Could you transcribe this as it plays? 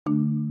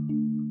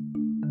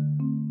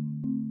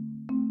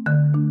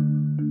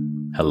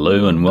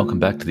Hello and welcome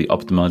back to the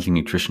Optimizing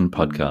Nutrition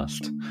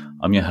podcast.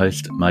 I'm your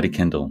host, Marty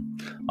Kendall.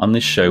 On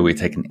this show, we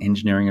take an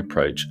engineering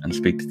approach and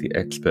speak to the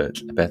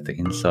experts about the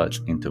insights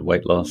into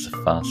weight loss,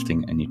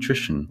 fasting, and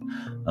nutrition,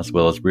 as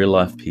well as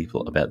real-life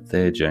people about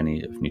their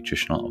journey of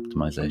nutritional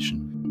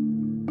optimization.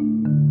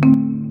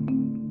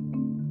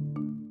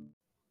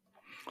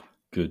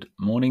 Good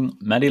morning,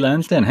 Matty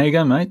Lansdowne. How you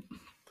going, mate?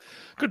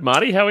 Good,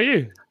 Marty. How are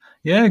you?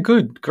 Yeah,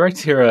 good. Great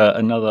to hear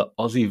another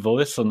Aussie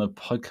voice on the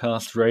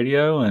podcast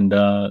radio and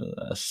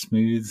a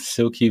smooth,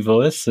 silky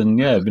voice. And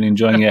yeah, I've been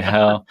enjoying your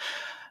how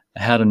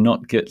to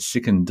not get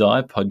sick and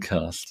die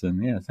podcast.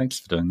 And yeah, thanks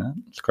for doing that.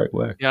 It's great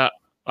work. Yeah,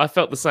 I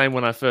felt the same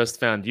when I first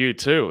found you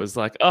too. It was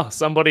like, oh,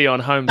 somebody on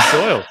home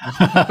soil.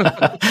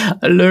 A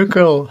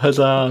local,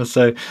 huzzah.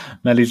 So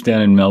Maddie's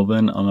down in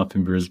Melbourne. I'm up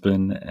in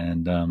Brisbane.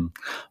 And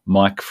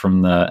Mike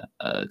from the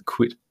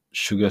Quit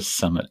Sugar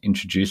Summit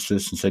introduced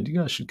us and said, you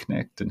guys should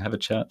connect and have a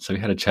chat. So we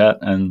had a chat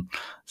and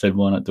said,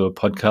 why not do a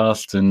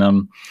podcast? And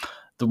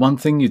the one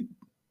thing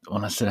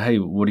when I said, hey,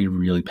 what are you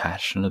really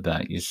passionate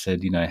about? You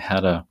said, how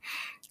to,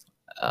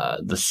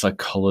 the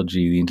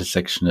psychology, the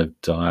intersection of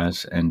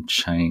diet and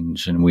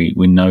change. And we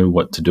know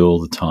what to do all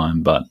the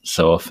time, but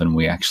so often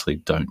we actually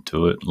don't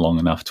do it long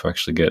enough to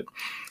actually get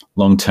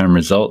long-term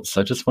results.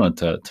 So I just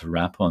wanted to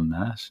wrap on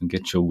that and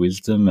get your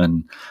wisdom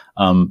and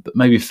but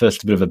maybe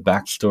first a bit of a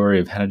backstory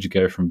of how did you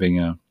go from being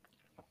a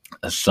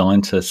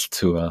scientist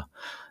to a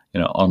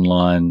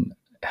online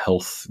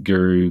health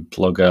guru,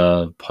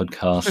 blogger,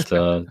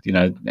 podcaster.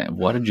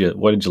 Why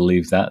did you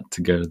leave that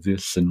to go to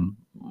this, and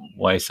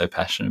why are you so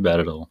passionate about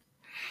it all?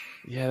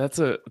 Yeah, that's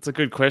a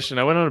good question.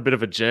 I went on a bit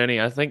of a journey.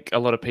 I think a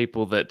lot of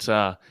people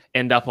that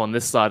end up on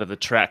this side of the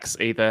tracks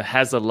either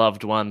has a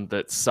loved one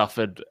that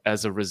suffered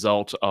as a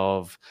result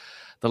of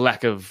the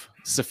lack of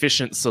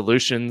sufficient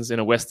solutions in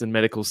a Western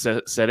medical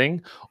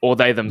setting, or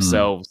they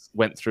themselves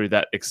went through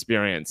that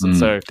experience. And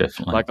so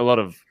definitely. Like a lot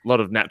of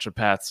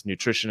naturopaths,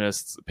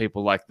 nutritionists,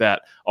 people like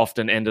that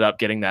often ended up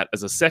getting that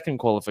as a second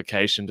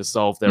qualification to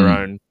solve their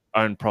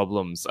own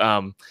problems.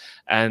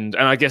 And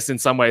I guess in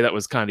some way that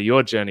was kind of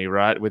your journey,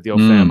 right, with your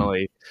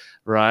family,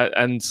 right?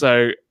 And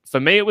so for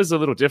me, it was a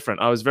little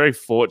different. I was very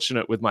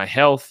fortunate with my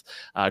health.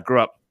 Grew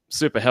up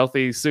super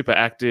healthy, super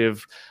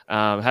active,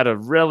 had a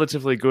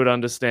relatively good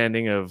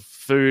understanding of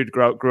food,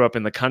 grew up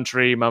in the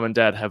country. Mum and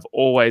dad have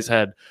always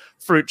had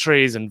fruit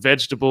trees and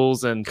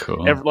vegetables, and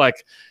cool.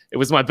 It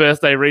was my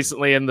birthday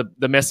recently, and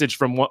the message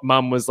from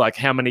mum was like,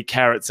 how many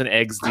carrots and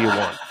eggs do you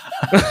want?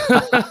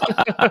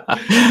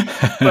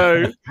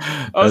 So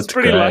I was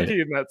pretty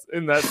lucky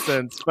in that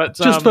sense. But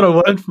just what I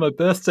wanted for my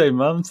birthday,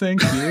 Mum.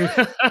 Thank you.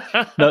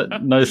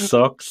 No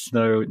socks,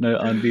 no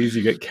undies.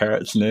 You get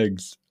carrots and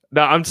eggs.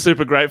 No, I'm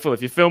super grateful.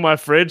 If you fill my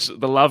fridge,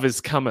 the love is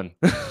coming.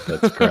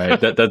 That's great.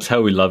 That's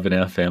how we love in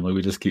our family.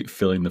 We just keep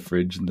filling the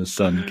fridge, and the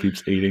son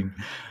keeps eating.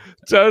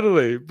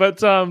 Totally.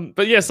 But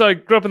yeah, so I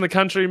grew up in the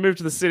country, moved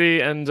to the city,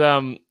 and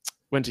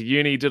went to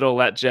uni, did all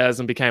that jazz,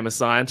 and became a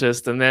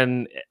scientist, and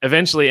then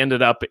eventually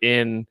ended up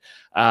in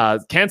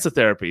cancer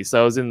therapy.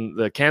 So I was in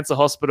the cancer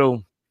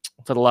hospital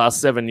for the last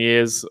 7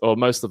 years, or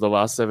most of the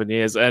last 7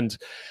 years. And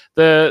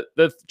the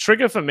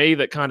trigger for me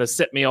that kind of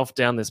set me off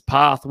down this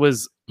path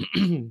was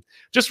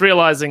just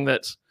realizing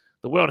that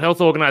the World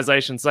Health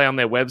Organization say on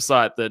their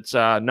website that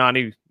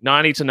 90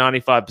 to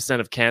 95%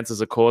 of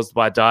cancers are caused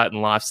by diet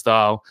and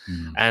lifestyle.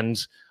 And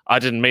I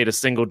didn't meet a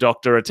single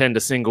doctor, attend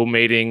a single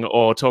meeting,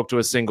 or talk to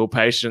a single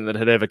patient that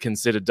had ever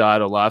considered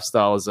diet or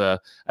lifestyle as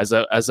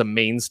a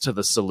means to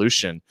the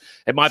solution.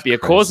 It might be a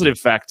causative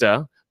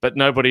factor, but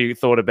nobody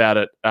thought about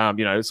it,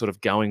 sort of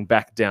going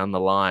back down the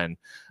line.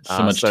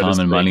 So much time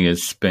and money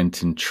is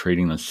spent in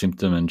treating the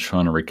symptom and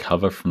trying to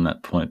recover from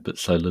that point, but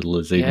so little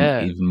is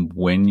even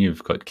when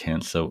you've got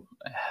cancer,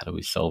 how do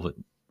we solve it?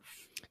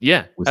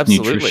 Yeah, with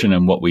absolutely. Nutrition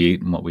and what we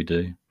eat and what we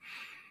do.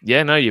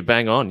 Yeah, no, you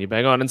bang on.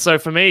 And so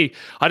for me,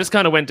 I just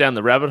kind of went down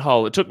the rabbit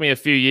hole. It took me a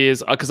few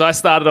years because I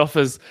started off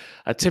as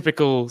a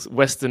typical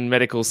Western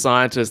medical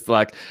scientist,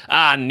 like,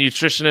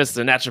 nutritionists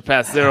and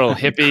naturopaths, they're all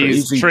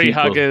hippies, tree people.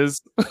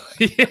 Huggers.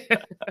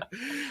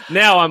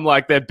 Now I'm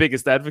like their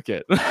biggest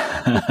advocate.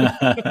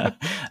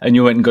 And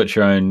you went and got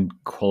your own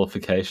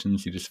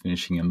qualifications. You're just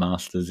finishing a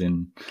master's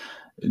in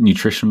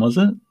nutrition, was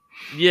it?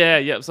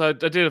 Yeah. So I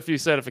did a few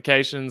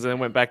certifications and then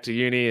went back to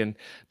uni and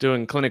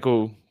doing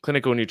clinical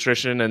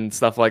nutrition and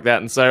stuff like that.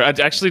 And so I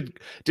actually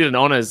did an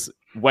honors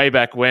way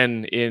back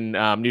when in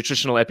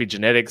nutritional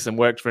epigenetics and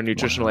worked for a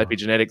nutritional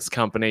epigenetics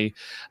company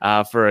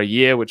for a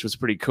year, which was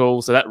pretty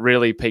cool. So that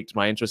really piqued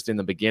my interest in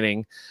the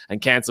beginning.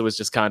 And cancer was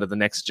just kind of the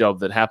next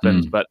job that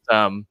happened.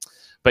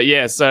 But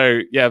yeah, so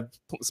yeah,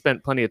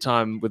 spent plenty of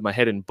time with my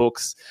head in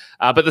books.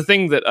 But the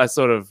thing that I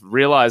sort of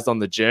realized on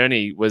the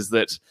journey was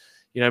that,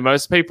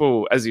 most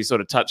people, as you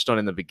sort of touched on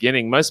in the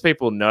beginning, most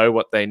people know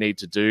what they need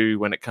to do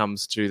when it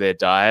comes to their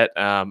diet.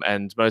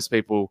 And most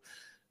people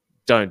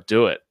don't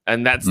do it.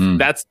 And that's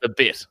the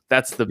bit.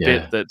 That's the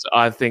bit that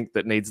I think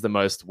that needs the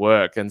most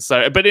work. And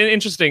so, but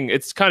interesting,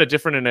 it's kind of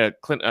different in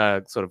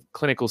a sort of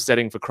clinical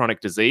setting for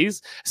chronic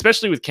disease,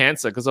 especially with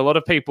cancer, because a lot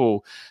of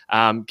people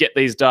get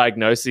these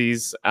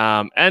diagnoses,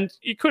 and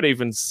you could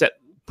even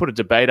put a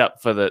debate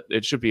up for that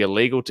it should be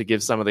illegal to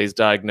give some of these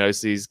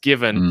diagnoses,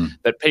 given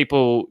that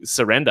people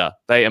surrender.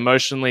 They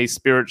emotionally,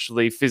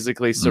 spiritually,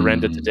 physically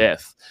surrender to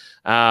death.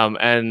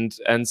 And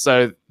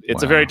so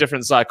it's a very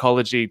different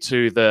psychology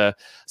to the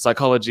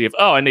psychology of,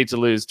 oh, I need to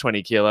lose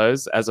 20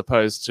 kilos, as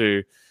opposed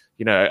to,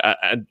 you know,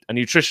 a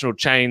nutritional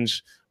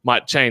change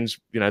might change,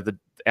 you know, the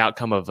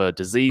outcome of a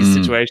disease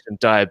situation,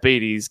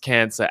 diabetes,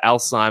 cancer,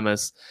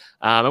 Alzheimer's.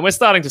 And we're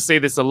starting to see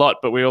this a lot,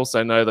 but we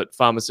also know that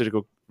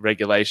pharmaceutical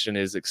regulation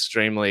is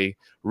extremely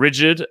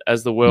rigid,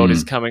 as the world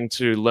is coming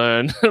to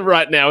learn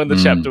right now in the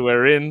chapter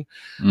we're in.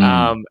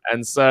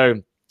 And so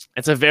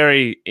it's a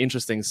very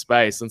interesting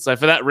space. And so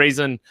for that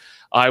reason,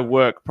 I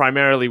work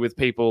primarily with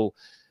people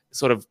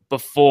sort of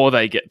before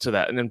they get to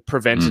that, and then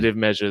preventative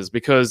measures,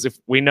 because if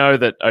we know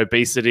that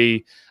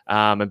obesity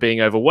and being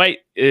overweight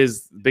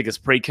is the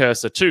biggest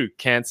precursor to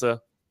cancer,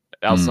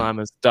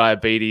 Alzheimer's,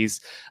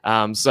 diabetes.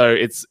 So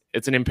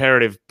it's an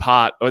imperative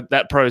part, or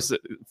that process,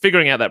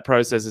 figuring out that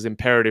process is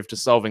imperative to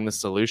solving the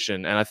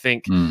solution. And I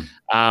think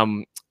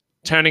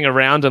turning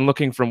around and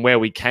looking from where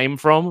we came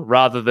from,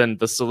 rather than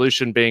the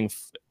solution being,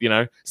 you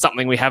know,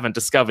 something we haven't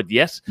discovered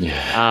yet,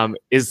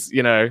 is,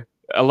 you know,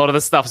 a lot of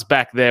the stuff's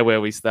back there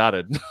where we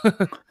started.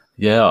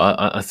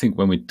 I think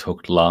when we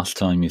talked last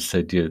time, you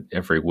said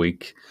every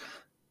week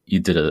you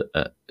did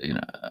a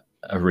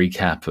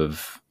recap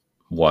of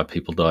why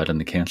people died in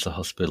the cancer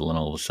hospital, and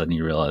all of a sudden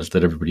you realized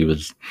that everybody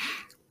was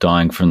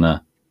dying from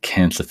the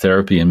cancer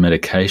therapy and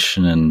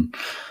medication, and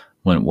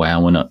went,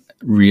 wow, we're not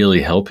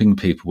really helping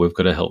people. We've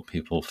got to help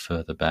people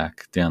further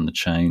back down the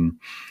chain.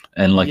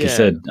 And like you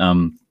said,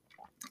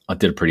 I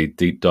did a pretty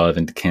deep dive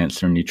into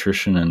cancer and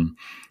nutrition, and,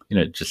 you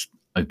know, just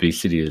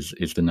obesity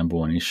is the number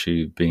one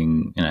issue.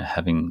 Being, you know,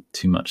 having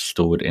too much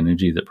stored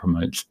energy that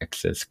promotes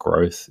excess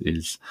growth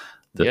is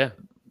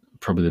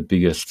probably the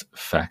biggest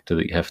factor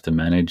that you have to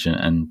manage,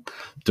 and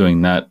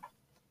doing that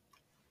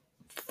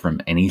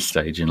from any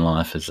stage in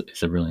life is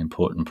a really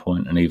important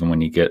point. And even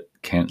when you get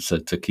cancer,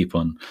 to keep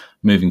on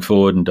moving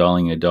forward and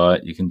dialing your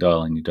diet, you can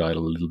dial in your diet a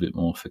little bit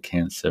more for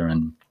cancer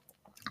and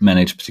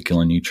manage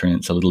particular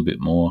nutrients a little bit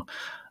more.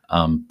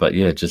 But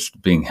yeah,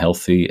 just being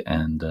healthy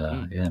and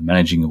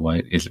managing your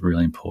weight is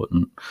really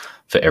important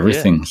for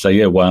everything. So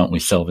yeah, why aren't we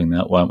solving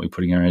that? Why aren't we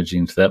putting our energy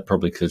into that?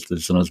 Probably because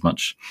there's not as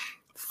much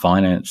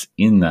finance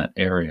in that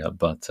area.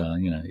 But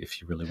you know,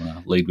 if you really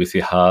want to lead with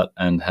your heart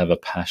and have a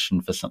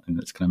passion for something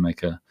that's going to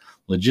make a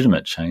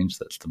legitimate change,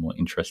 that's the more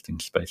interesting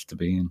space to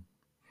be in.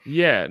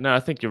 Yeah, no,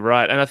 I think you're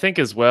right. And I think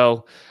as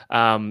well,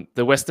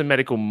 the Western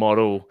medical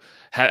model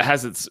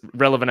has its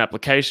relevant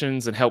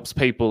applications and helps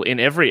people in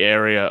every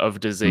area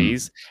of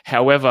disease.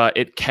 However,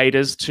 it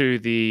caters to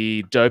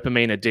the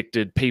dopamine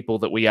addicted people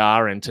that we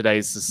are in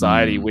today's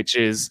society, which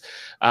is,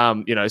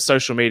 you know,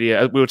 social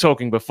media. We were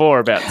talking before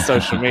about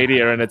social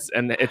media and its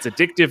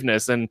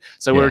addictiveness. And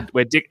so we're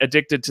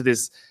addicted to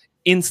this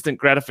instant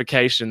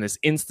gratification, this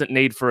instant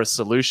need for a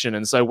solution.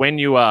 And so when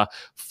you are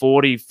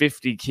 40,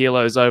 50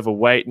 kilos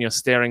overweight and you're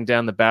staring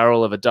down the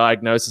barrel of a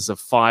diagnosis of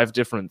 5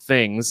 different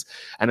things,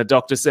 and a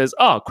doctor says,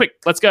 oh, quick,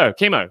 let's go,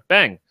 chemo,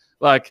 bang.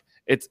 Like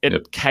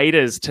it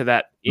caters to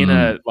that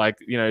inner, like,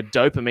 you know,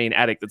 dopamine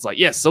addict that's like,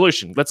 yes,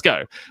 solution, let's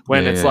go.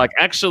 When it's like,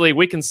 actually,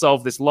 we can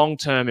solve this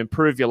long-term,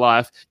 improve your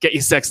life, get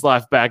your sex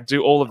life back,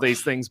 do all of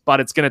these things, but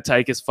it's going to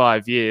take us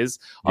 5 years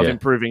of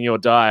improving your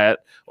diet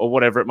or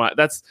whatever it might.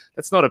 That's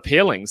not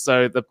appealing.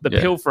 So the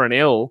pill for an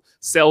ill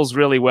sells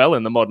really well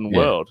in the modern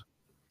world.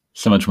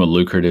 So much more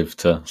lucrative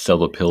to sell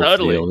the pill for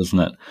the ill, isn't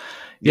it?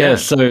 Yeah.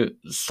 So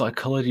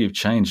psychology of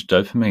change,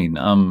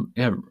 dopamine.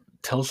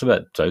 Tell us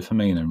about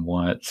dopamine and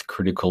why it's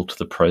critical to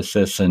the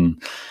process.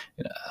 And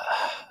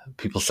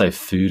people say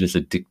food is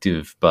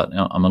addictive, but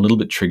I'm a little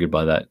bit triggered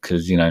by that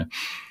because, you know,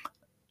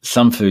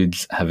 some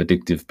foods have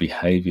addictive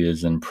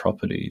behaviors and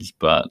properties,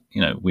 but,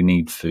 you know, we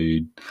need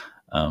food.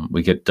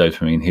 We get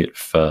dopamine hit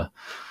for,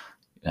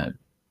 you know,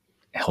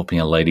 helping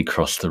a lady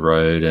cross the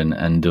road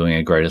and doing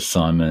a great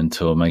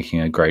assignment or making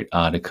a great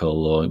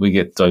article, or we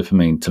get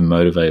dopamine to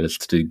motivate us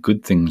to do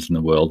good things in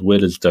the world. Where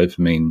does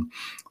dopamine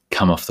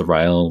come off the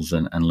rails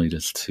and lead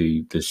us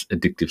to this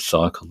addictive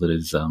cycle that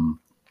is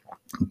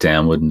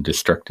downward and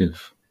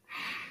destructive?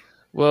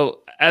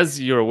 Well, as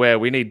you're aware,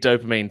 we need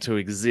dopamine to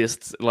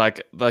exist.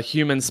 Like, the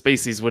human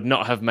species would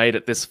not have made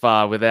it this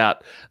far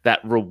without that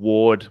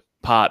reward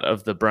part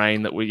of the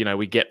brain that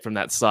we get from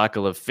that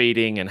cycle of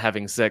feeding and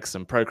having sex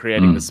and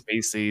procreating the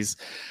species.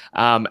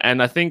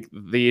 And I think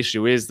the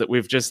issue is that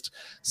we've just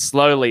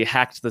slowly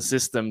hacked the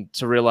system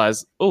to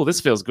realize, oh,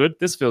 this feels good,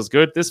 this feels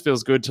good, this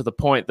feels good, to the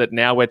point that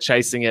now we're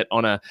chasing it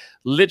on a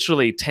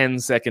literally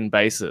 10-second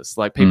basis.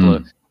 Like,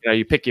 people are,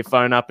 you pick your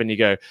phone up and you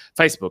go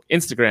Facebook,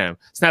 Instagram,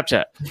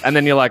 Snapchat, and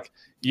then you're like,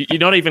 you're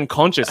not even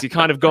conscious. You're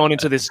kind of gone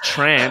into this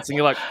trance, and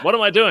you're like, "What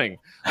am I doing?"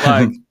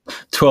 Like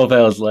 12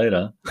 hours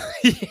later.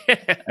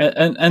 Yeah.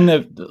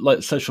 And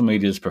like social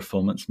media's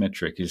performance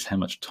metric is how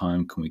much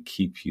time can we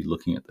keep you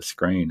looking at the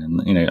screen, and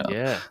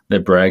they're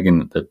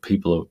bragging that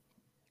people are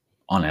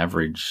on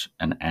average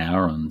an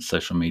hour on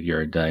social media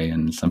a day,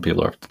 and some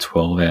people are up to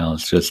 12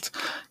 hours just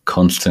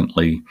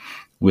constantly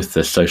with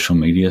the social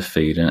media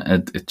feed,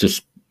 and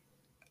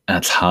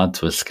it's hard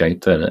to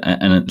escape that.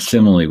 And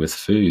similarly with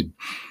food,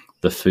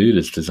 the food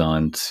is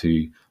designed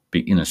to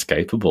be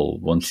inescapable.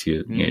 Once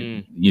you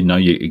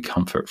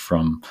comfort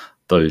from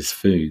those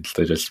foods,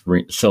 they just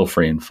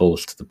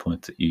self-reinforce to the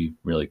point that you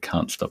really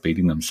can't stop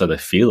eating them, so they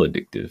feel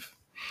addictive.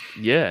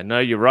 Yeah, no,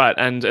 you're right.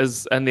 And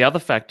the other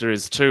factor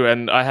is too,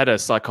 and I had a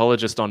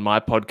psychologist on my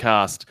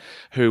podcast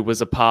who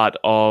was a part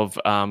of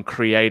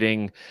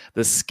creating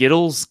the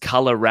Skittles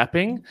color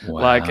wrapping,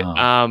 like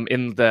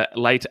in the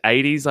late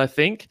 80s, I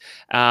think.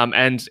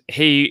 And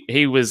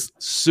he was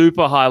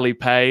super highly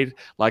paid.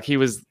 Like he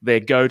was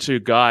their go-to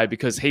guy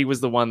because he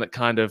was the one that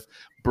kind of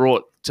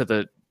brought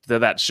to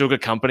that sugar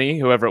company,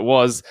 whoever it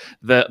was,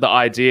 the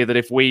idea that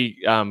if we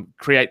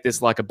create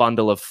this like a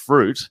bundle of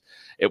fruit,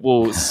 it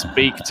will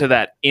speak to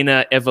that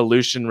inner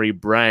evolutionary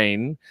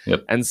brain.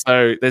 Yep. And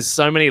so there's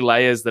so many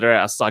layers that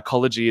our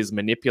psychology is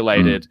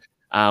manipulated,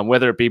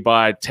 whether it be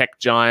by tech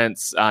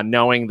giants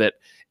knowing that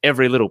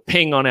every little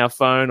ping on our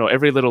phone or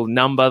every little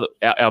number,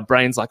 our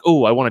brain's like,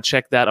 oh, I want to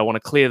check that. I want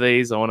to clear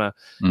these. I want to,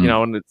 I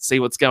want to see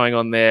what's going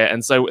on there.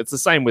 And so it's the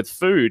same with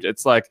food.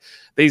 It's like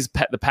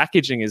the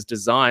packaging is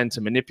designed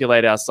to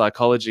manipulate our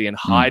psychology and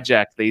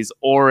hijack these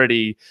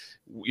already,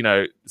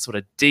 sort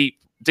of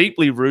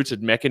deeply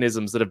rooted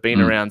mechanisms that have been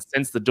around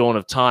since the dawn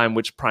of time,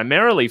 which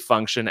primarily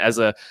function as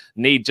a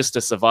need just to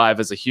survive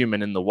as a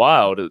human in the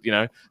wild,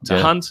 to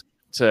hunt,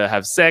 to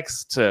have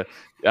sex, to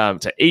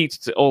eat,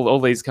 to all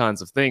these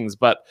kinds of things.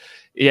 But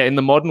yeah, in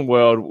the modern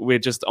world,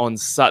 we're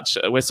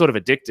sort of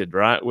addicted,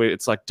 right?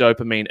 It's like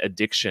dopamine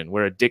addiction.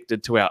 We're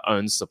addicted to our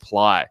own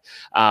supply,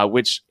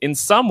 which in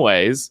some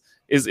ways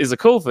is a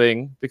cool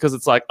thing, because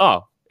it's like,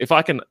 oh, if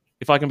I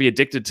can be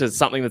addicted to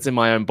something that's in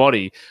my own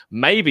body,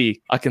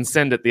 maybe I can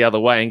send it the other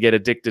way and get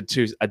addicted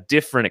to a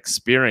different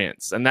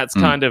experience. And that's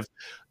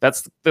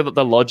that's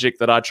the logic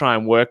that I try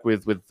and work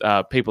with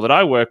people that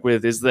I work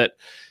with, is that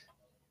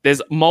there's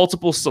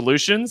multiple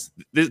solutions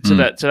to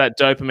that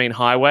dopamine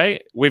highway.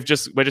 We're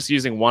just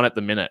using one at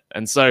the minute.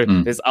 And so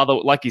there's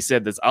like you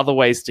said, there's other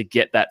ways to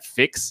get that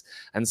fix.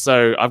 And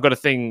so I've got a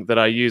thing that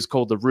I use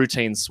called the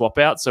routine swap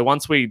out. So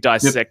once we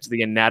dissect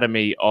the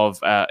anatomy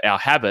of our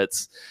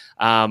habits,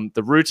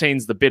 the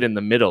routine's the bit in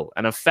the middle,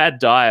 and a fad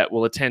diet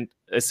will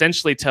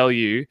essentially tell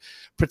you,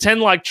 pretend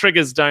like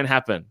triggers don't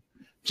happen.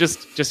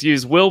 Just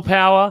use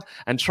willpower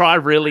and try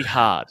really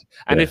hard.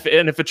 And if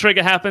a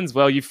trigger happens,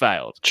 well, you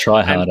failed.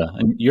 Try harder,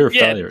 and you're a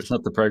failure. It's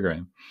not the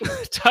program.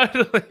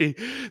 Totally.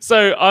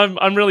 So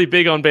I'm really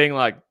big on being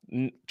like,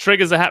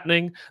 triggers are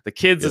happening. The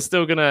kids are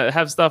still gonna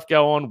have stuff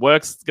go on.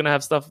 Work's gonna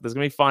have stuff. There's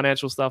gonna be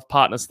financial stuff,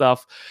 partner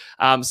stuff.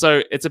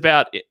 So it's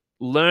about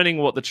learning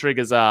what the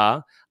triggers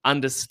are,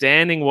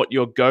 understanding what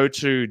your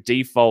go-to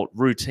default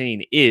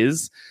routine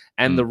is,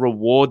 and the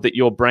reward that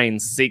your brain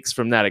seeks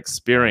from that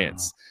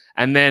experience.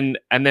 And then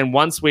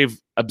once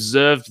we've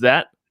observed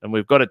that and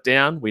we've got it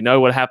down, we know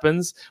what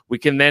happens, we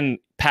can then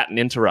pattern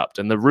interrupt.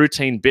 And the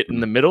routine bit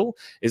in the middle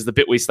is the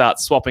bit we start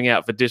swapping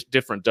out for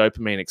different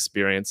dopamine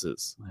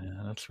experiences.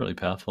 Yeah, that's really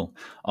powerful.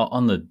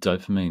 On the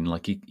dopamine,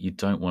 like you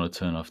don't want to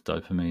turn off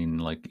dopamine.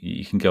 Like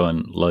you can go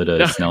on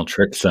low-dose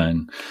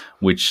naltrexone,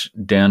 which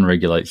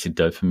down-regulates your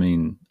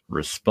dopamine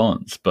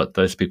response, but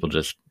those people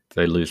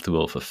they lose the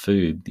will for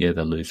food. Yeah,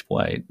 they lose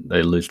weight.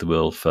 They lose the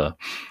will for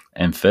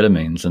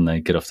amphetamines, and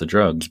they get off the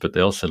drugs, but they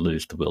also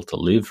lose the will to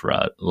live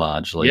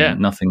largely. Yeah.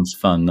 Nothing's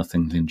fun,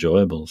 nothing's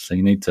enjoyable. So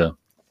you need to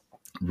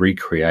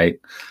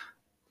recreate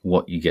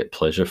what you get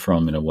pleasure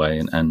from in a way,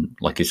 and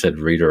like you said,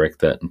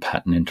 redirect that and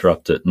pattern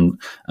interrupt it. And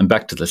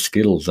back to the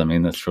Skittles, I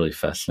mean, that's really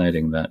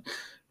fascinating that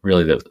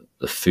really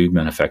the food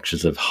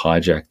manufacturers have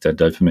hijacked our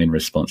dopamine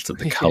response to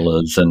the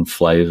colors and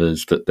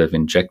flavors that they've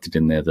injected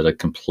in there that are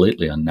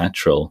completely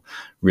unnatural,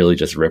 really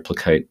just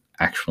replicate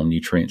actual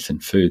nutrients in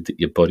food that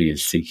your body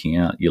is seeking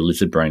out. Your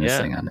lizard brain is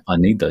saying, I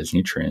need those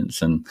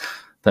nutrients. And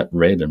that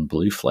red and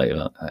blue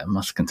flavor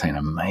must contain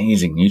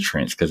amazing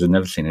nutrients, because I've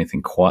never seen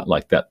anything quite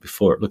like that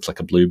before. It looks like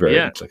a blueberry,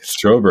 it looks like a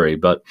strawberry,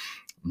 but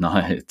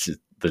no,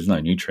 there's no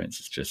nutrients.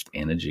 It's just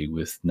energy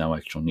with no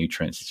actual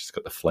nutrients. It's just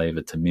got the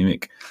flavor to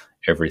mimic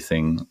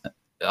everything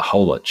a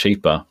whole lot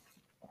cheaper.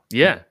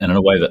 Yeah. And in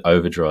a way that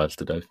overdrives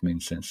the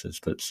dopamine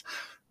senses that's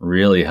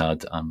really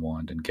hard to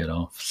unwind and get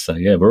off. So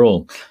yeah, we're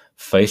all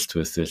faced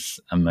with this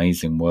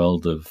amazing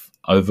world of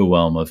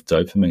overwhelm of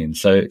dopamine.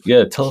 So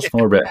yeah, tell us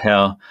more about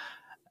how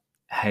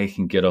you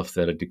can get off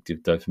that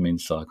addictive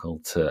dopamine cycle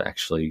to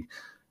actually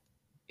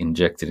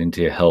inject it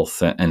into your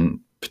health and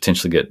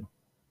potentially get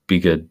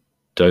bigger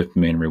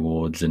dopamine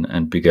rewards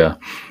and bigger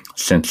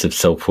sense of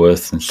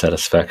self-worth and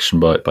satisfaction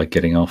by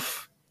getting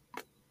off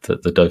the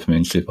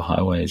dopamine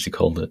superhighway, as you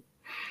called it.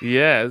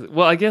 Yeah.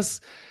 Well, I guess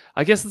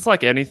I guess it's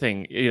like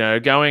anything,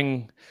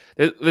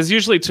 there's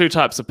usually two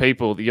types of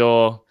people: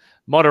 your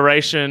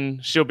moderation,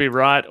 she'll be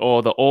right,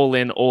 or the all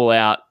in, all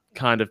out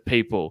kind of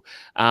people.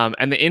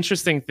 And the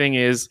interesting thing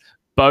is,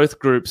 both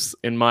groups,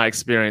 in my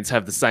experience,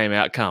 have the same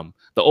outcome.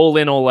 The all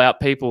in, all out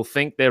people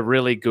think they're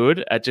really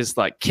good at just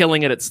like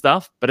killing it at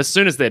stuff, but as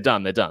soon as they're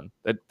done, they're done.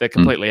 They're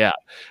completely out.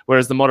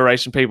 Whereas the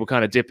moderation people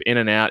kind of dip in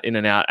and out,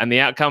 and the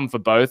outcome for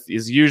both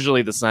is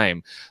usually the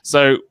same.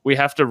 So we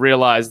have to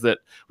realize that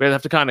we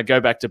have to kind of go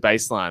back to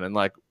baseline and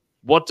like,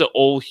 what do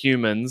all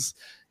humans,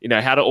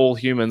 how do all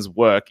humans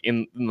work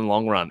in the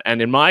long run?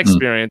 And in my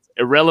experience,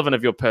 irrelevant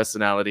of your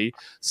personality,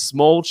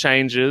 small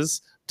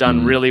changes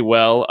done really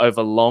well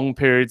over long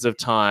periods of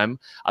time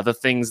are the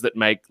things that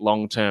make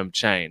long-term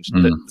change.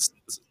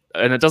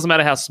 And it doesn't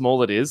matter how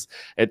small it is.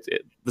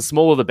 The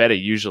smaller the better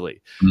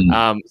usually.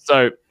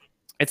 So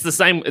it's the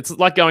same. It's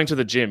like going to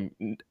the gym.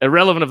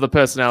 Irrelevant of the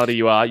personality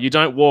you are, you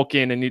don't walk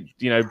in and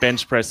you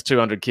bench press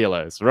 200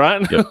 kilos,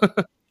 right?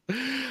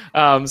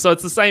 Yep. So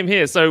it's the same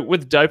here. So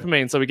with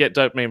dopamine, so we get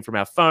dopamine from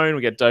our phone,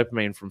 we get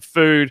dopamine from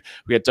food,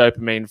 we get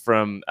dopamine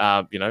from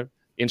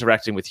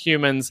interacting with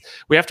humans.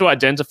 We have to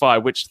identify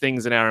which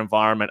things in our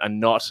environment are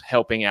not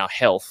helping our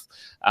health,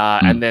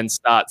 and then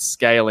start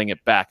scaling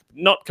it back.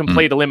 Not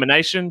complete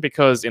elimination,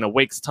 because in a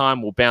week's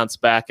time we'll bounce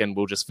back and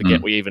we'll just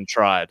forget we even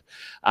tried.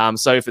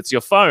 So if it's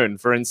your phone,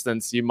 for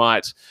instance, you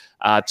might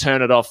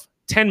turn it off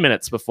 10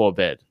 minutes before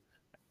bed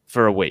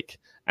for a week,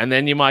 and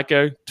then you might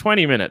go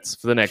 20 minutes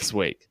for the next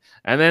week,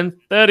 and then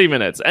 30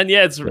 minutes. And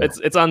it's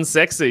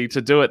unsexy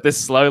to do it this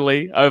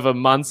slowly over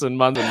months and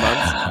months and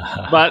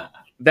months, but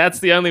that's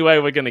the only way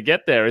we're going to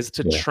get there, is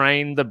to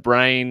train the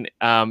brain.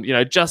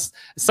 Just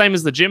same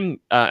as the gym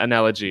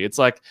analogy. It's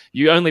like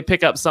you only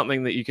pick up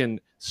something that you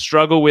can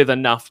struggle with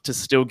enough to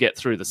still get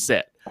through the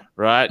set,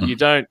 right? You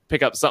don't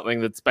pick up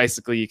something that's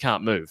basically you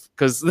can't move,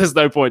 because there's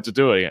no point to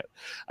doing it.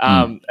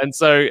 And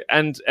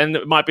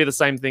it might be the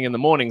same thing in the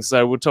morning.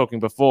 So we're talking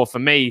before. For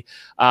me,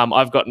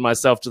 I've gotten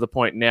myself to the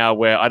point now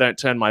where I don't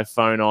turn my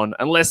phone on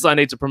unless I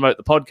need to promote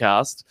the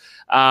podcast.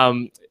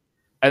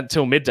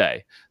 Until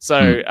midday.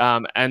 So,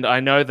 and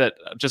I know that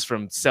just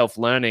from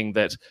self-learning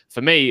that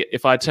for me,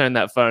 if I turn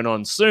that phone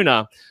on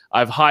sooner,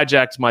 I've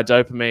hijacked my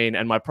dopamine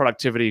and my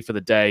productivity for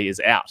the day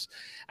is out.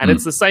 And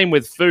it's the same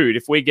with food.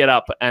 If we get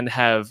up and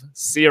have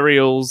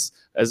cereals,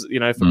 as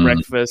for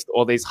breakfast,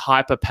 or these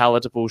hyper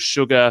palatable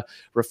sugar,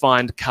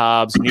 refined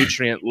carbs,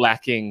 nutrient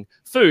lacking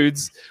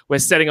foods, we're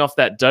setting off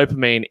that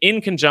dopamine in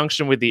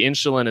conjunction with the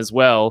insulin as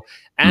well,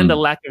 and a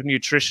lack of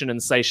nutrition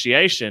and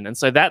satiation. And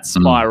so that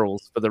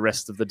spirals for the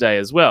rest of the day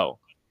as well.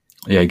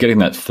 Yeah, getting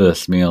that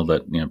first meal,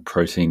 that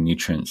protein,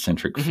 nutrient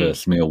centric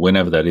first meal,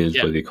 whenever that is,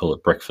 whether you call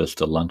it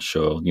breakfast or lunch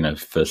or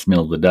first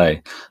meal of the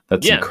day,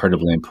 that's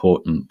incredibly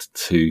important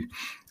to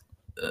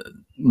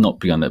not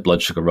be on that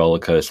blood sugar roller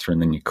coaster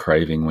and then you're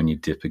craving when you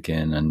dip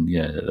again. And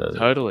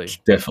totally, it's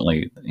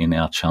definitely in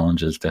our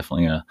challenges,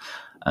 definitely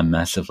a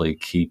massively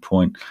key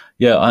point.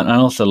 Yeah, I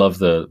also love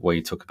the way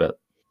you talk about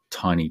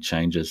tiny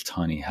changes,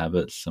 tiny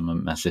habits. I'm a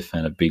massive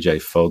fan of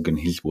BJ Fogg and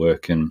his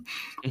work, and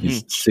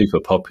he's super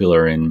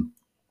popular in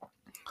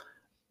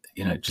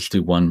just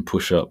do one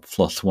push-up,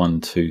 floss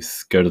one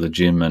tooth, go to the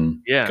gym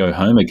and go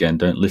home again.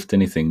 Don't lift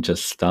anything,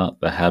 just start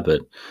the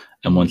habit.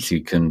 And once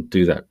you can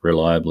do that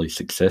reliably,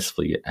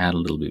 successfully, you add a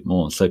little bit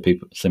more. So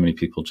many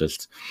people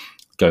just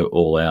go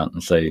all out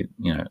and say,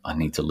 I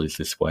need to lose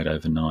this weight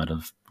overnight.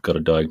 I've got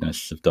a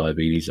diagnosis of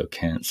diabetes or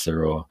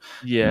cancer, or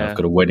I've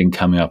got a wedding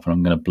coming up and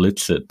I'm going to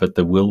blitz it. But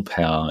the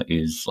willpower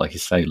is, like you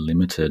say,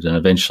 limited. And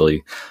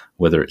eventually,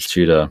 whether it's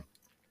due to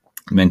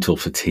mental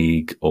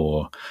fatigue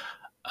or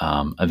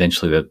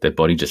eventually their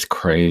body just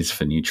craves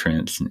for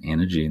nutrients and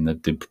energy, and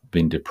they've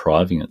been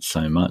depriving it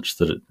so much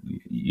that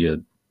your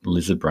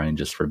lizard brain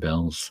just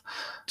rebels.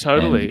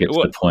 Totally. And you get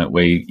to the point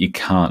where you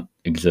can't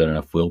exert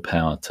enough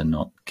willpower to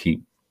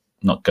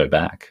not go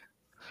back.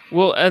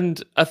 Well,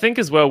 and I think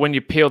as well, when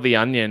you peel the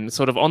onion,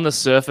 sort of on the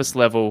surface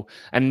level,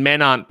 and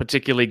men aren't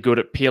particularly good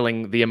at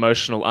peeling the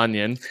emotional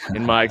onion,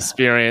 in my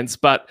experience,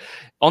 but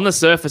on the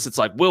surface, it's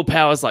like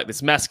willpower is like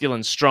this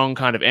masculine, strong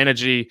kind of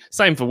energy.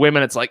 Same for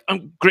women. It's like,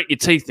 grit your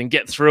teeth and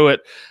get through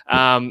it.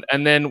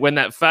 And then when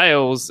that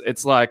fails,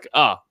 it's like,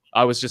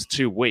 I was just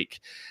too weak.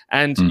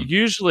 And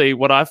usually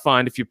what I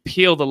find, if you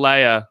peel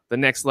the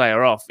next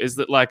layer off, is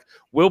that like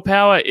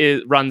willpower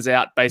runs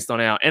out based on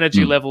our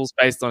energy levels,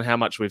 based on how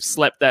much we've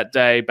slept that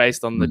day,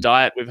 based on the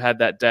diet we've had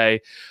that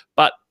day.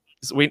 But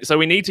so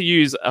we need to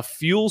use a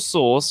fuel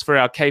source for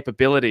our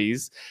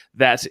capabilities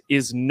that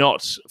is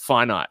not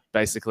finite,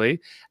 basically.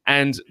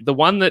 And the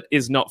one that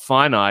is not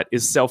finite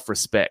is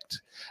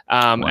self-respect.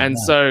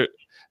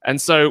 And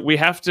so we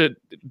have to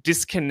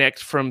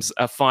disconnect from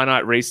a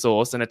finite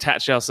resource and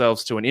attach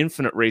ourselves to an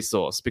infinite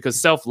resource, because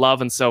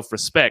self-love and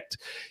self-respect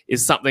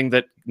is something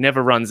that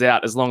never runs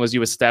out as long as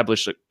you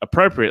establish it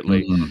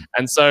appropriately.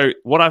 And so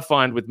what I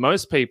find with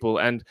most people,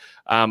 and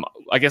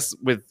I guess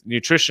with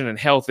nutrition and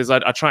health, is I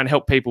try and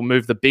help people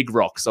move the big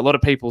rocks. A lot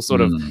of people sort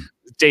of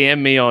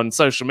DM me on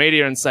social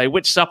media and say,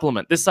 which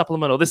supplement, this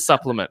supplement or this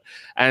supplement?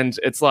 And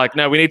it's like,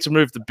 no, we need to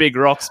move the big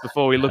rocks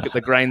before we look at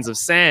the grains of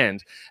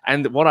sand.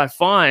 And what I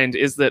find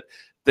is that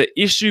the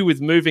issue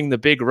with moving the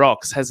big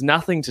rocks has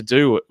nothing to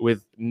do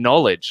with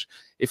knowledge.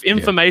 If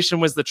information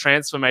was the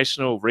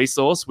transformational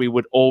resource, we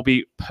would all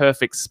be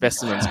perfect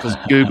specimens because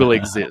Google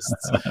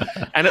exists.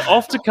 And it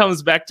often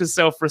comes back to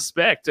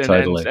self-respect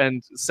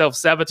and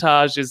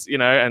self-sabotage is,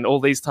 and all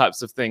these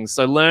types of things.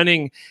 So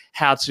learning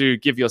how to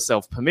give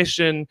yourself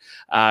permission,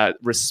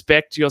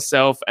 respect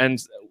yourself.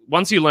 And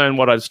once you learn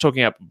what I was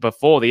talking about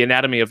before, the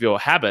anatomy of your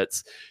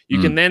habits, you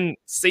can then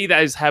see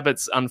those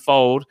habits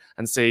unfold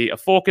and see a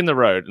fork in the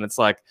road. And it's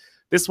like,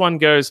 this one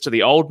goes to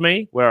the old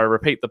me where I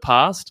repeat the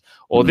past,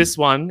 or this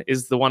one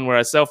is the one where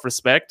I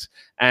self-respect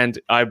and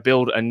I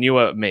build a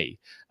newer me.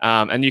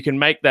 And you can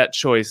make that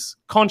choice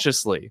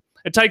consciously.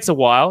 It takes a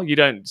while. You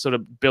don't sort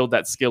of build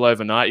that skill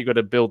overnight. You've got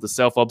to build the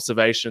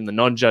self-observation, the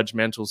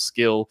non-judgmental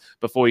skill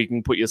before you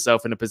can put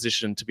yourself in a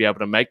position to be able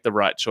to make the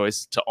right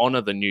choice to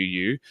honor the new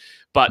you.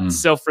 But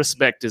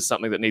self-respect is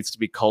something that needs to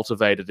be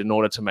cultivated in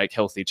order to make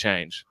healthy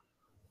change.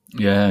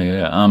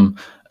 Yeah.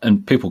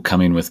 And people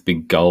come in with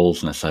big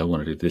goals and they say, I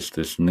want to do this,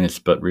 this, and this.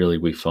 But really,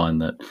 we find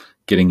that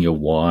getting your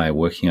why,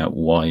 working out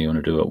why you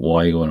want to do it,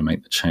 why you want to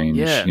make the change,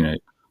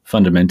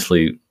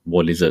 fundamentally,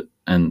 what is it?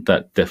 And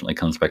that definitely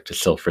comes back to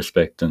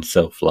self-respect and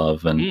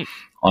self-love. And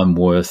I'm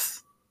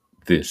worth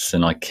this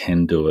and I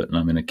can do it. And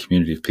I'm in a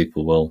community of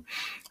people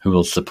who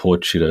will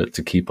support you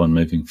to keep on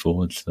moving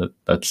forward. So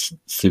that's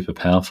super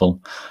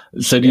powerful.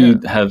 So do you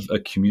have a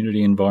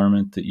community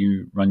environment that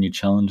you run your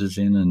challenges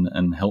in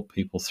and help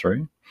people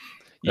through?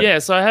 Yeah,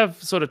 so I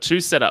have sort of two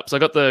setups. I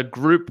got the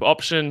group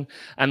option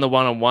and the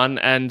one-on-one.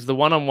 And the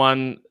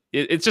one-on-one,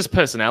 it's just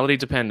personality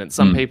dependent.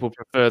 Some people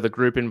prefer the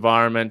group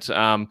environment,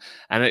 and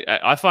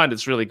I find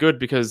it's really good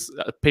because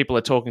people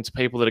are talking to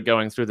people that are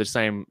going through the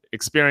same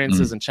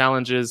experiences and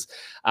challenges.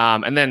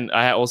 And then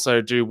I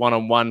also do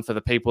one-on-one for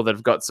the people that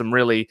have got some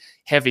really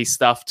heavy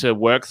stuff to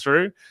work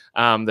through,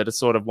 that are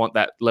sort of want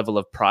that level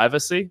of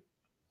privacy.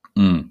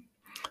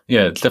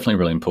 Yeah, it's definitely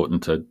really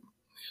important to.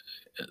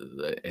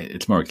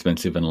 It's more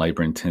expensive and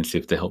labor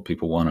intensive to help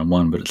people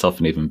one-on-one, but it's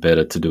often even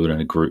better to do it in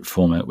a group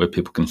format where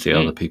people can see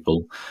other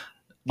people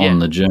on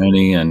the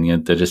journey,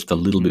 and they're just a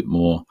little bit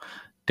more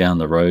down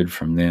the road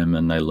from them,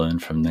 and they learn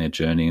from their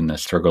journey and their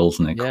struggles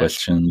and their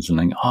questions, and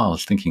they go, I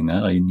was thinking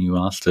that, and you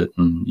asked it,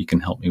 and you can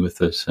help me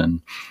with it.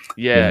 And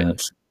now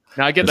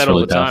I get that all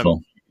the time.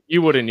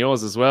 You would in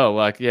yours as well,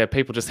 like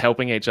people just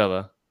helping each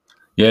other.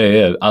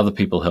 Yeah. Other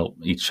people help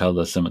each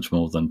other so much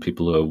more than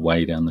people who are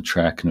way down the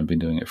track and have been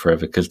doing it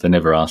forever, because they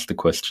never ask the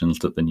questions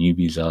that the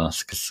newbies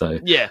ask. So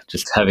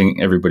just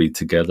having everybody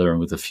together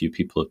and with a few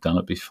people who've done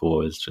it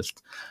before is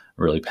just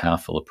a really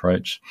powerful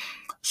approach.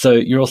 So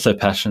you're also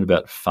passionate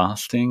about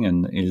fasting,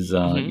 and is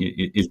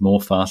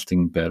more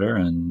fasting better?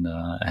 And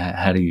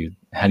how do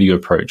you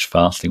approach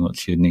fasting?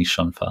 What's your niche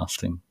on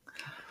fasting?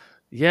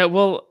 Yeah,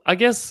 well, I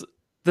guess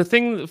the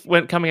thing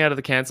when coming out of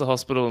the cancer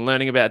hospital and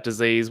learning about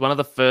disease, one of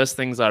the first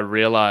things I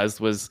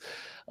realized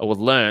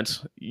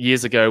learnt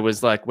years ago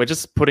was like, we're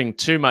just putting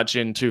too much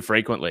in too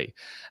frequently.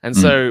 And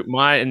so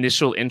my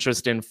initial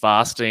interest in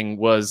fasting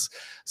was,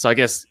 so I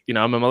guess,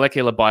 I'm a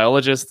molecular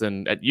biologist,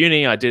 and at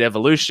uni I did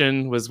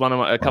evolution, was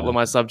a couple of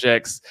my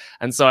subjects.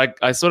 And so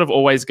I sort of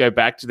always go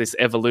back to this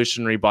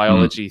evolutionary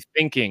biology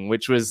thinking,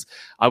 which was,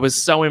 I was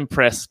so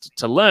impressed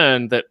to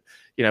learn that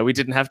we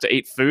didn't have to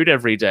eat food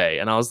every day.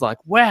 And I was like,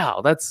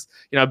 wow, that's,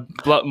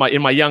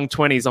 in my young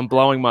 20s, I'm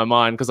blowing my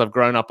mind because I've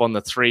grown up on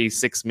the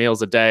 3-6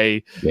 meals a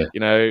day,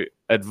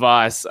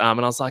 advice.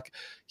 And I was like,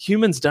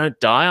 humans don't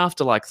die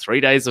after like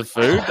 3 days of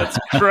food. That's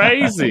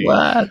crazy.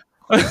 What?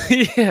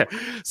 Yeah.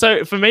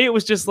 So for me, it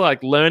was just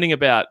like learning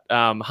about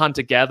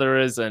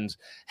hunter-gatherers and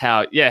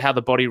how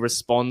the body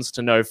responds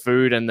to no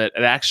food, and that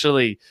it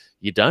actually,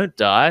 you don't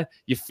die.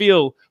 You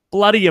feel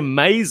bloody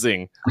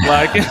amazing.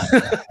 Like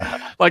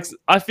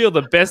I feel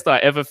the best I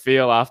ever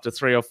feel after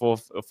 3 or 4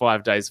 or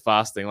 5 days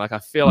fasting. Like I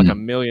feel like $1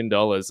 million,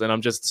 and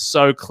I'm just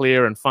so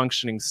clear and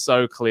functioning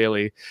so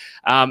clearly.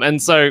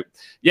 And so,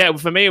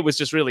 for me, it was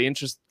just really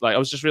I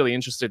was just really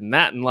interested in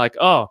that, and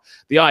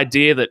the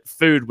idea that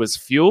food was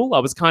fuel. I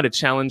was kind of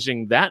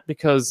challenging that,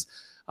 because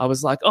I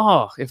was like,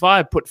 if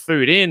I put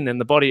food in and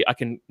the body,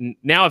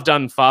 now I've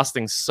done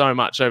fasting so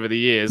much over the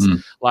years,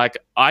 like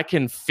I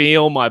can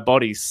feel my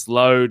body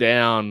slow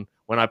down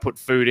when I put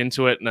food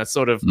into it. And I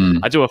sort of,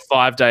 I do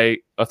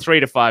a 3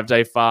 to 5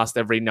 day fast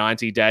every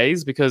 90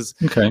 days, because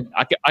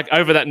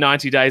over that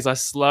 90 days, I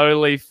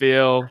slowly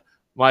feel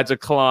my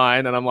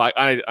decline, and I'm like,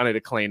 I need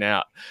to clean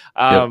out.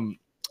 And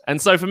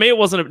so for me, it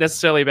wasn't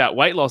necessarily about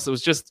weight loss. It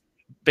was just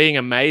being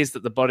amazed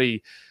that the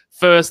body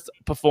first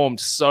performed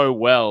so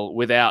well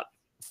without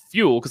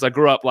fuel, because I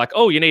grew up like,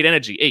 you need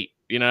energy, eat,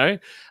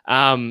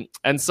 and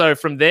so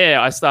from there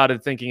I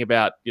started thinking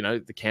about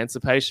the cancer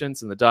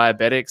patients and the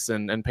diabetics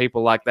and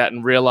people like that,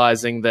 and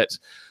realizing that,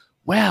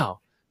 wow,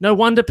 no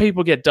wonder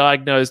people get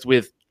diagnosed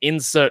with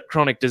insert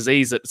chronic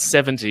disease at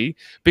 70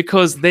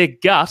 because their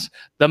gut,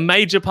 the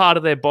major part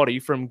of their body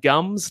from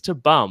gums to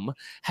bum,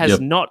 has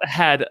not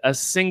had a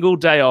single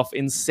day off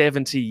in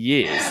 70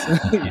 years.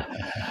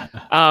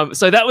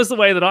 So that was the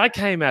way that I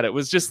came at it,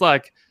 was just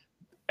like,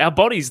 our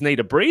bodies need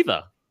a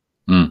breather.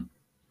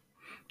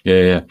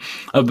 Yeah.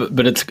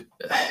 But it's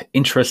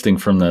interesting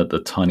from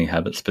the tiny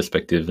habits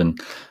perspective, and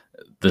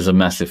there's a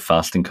massive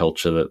fasting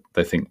culture that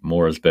they think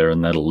more is better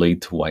and that'll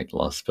lead to weight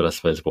loss. But I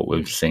suppose what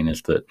we've seen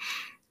is that,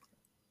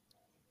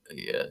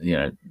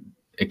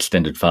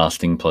 extended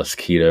fasting plus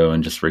keto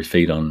and just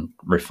refeed on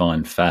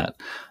refined fat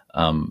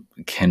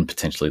can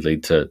potentially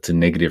lead to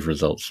negative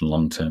results in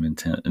long term in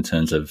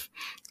terms of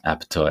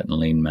appetite and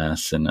lean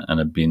mass and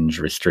a binge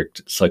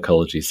restrict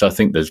psychology. So I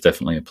think there's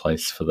definitely a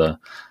place for the,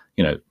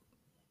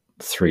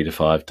 3 to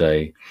 5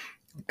 day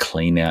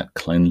clean out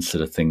cleanse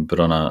sort of thing,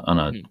 but on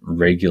a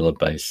regular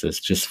basis,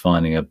 just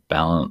finding a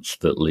balance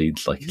that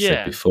leads, like you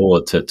said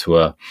before, to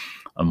a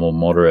more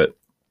moderate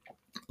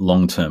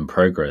long-term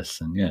progress.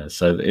 And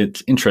so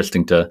it's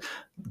interesting to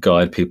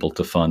guide people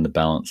to find the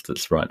balance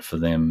that's right for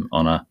them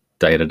on a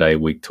day-to-day,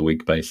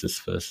 week-to-week basis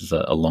versus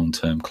a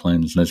long-term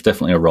cleanse. And there's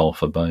definitely a role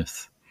for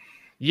both.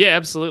 Yeah,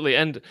 absolutely.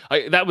 And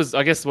that was,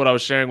 I guess, what I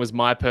was sharing was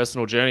my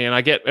personal journey. And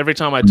I get, every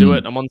time I do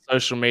it, I'm on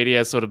social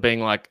media sort of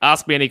being like,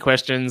 ask me any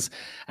questions.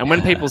 And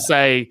when people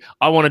say,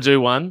 I want to do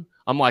one,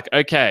 I'm like,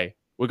 okay,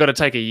 we've got to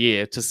take a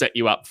year to set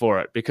you up for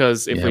it.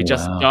 Because if we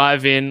just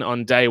dive in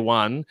on day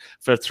one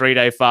for a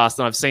 3-day fast,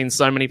 and I've seen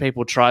so many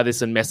people try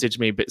this and message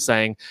me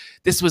saying,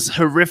 this was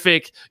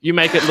horrific. You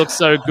make it look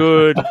so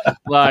good.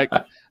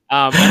 And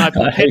I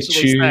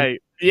perpetually say,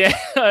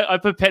 I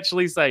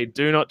perpetually say,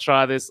 do not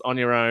try this on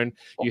your own.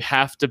 You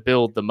have to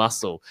build the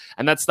muscle.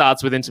 And that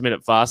starts with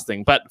intermittent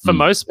fasting. But for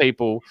most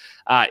people,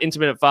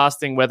 intermittent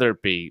fasting, whether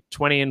it be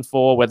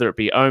 20-4, whether it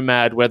be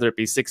OMAD, whether it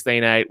be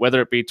 16-8,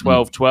 whether it be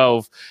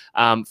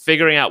 12-12,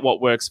 figuring out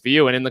what works for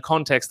you. And in the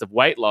context of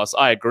weight loss,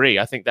 I agree.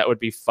 I think that would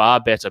be far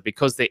better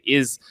because there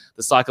is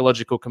the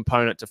psychological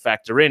component to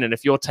factor in. And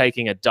if you're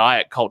taking a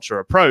diet culture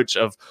approach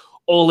of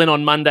all in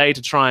on Monday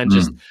to try and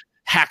just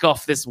hack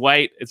off this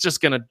weight, it's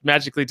just going to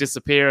magically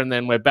disappear, and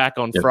then we're back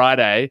on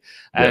Friday.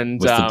 And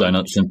with the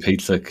donuts and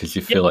pizza because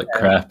you feel like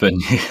crap, and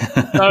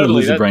the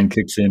loser brain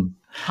kicks in.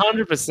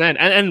 100%.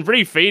 And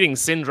refeeding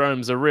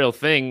syndrome's a real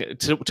thing.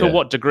 To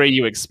what degree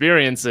you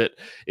experience it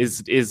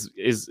is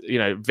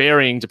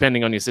varying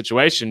depending on your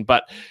situation.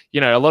 But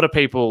a lot of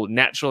people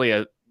naturally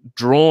are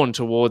drawn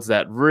towards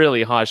that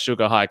really high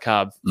sugar, high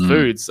carb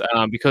foods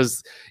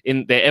because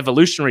in their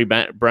evolutionary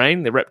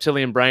brain, the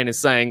reptilian brain is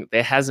saying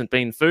there hasn't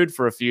been food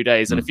for a few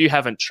days. And if you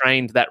haven't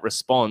trained that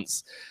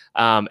response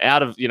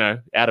out of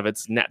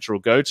its natural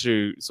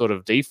go-to sort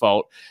of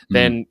default,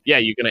 then you're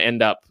going to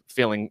end up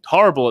feeling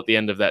horrible at the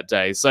end of that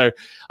day. So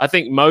I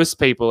think most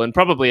people, and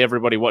probably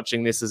everybody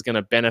watching this, is going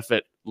to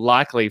benefit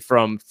likely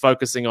from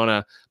focusing on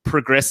a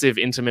progressive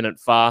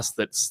intermittent fast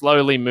that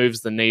slowly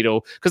moves the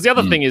needle. Because the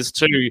other thing is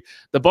too,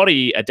 the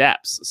body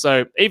adapts.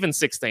 So even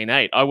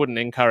 16-8, I wouldn't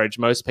encourage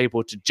most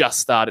people to just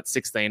start at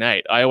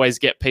 16-8. I always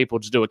get people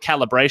to do a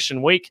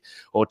calibration week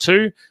or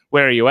two.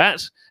 Where are you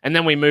at? And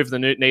then we move the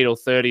needle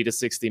 30 to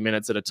 60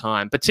 minutes at a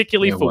time,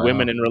 particularly for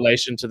women in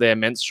relation to their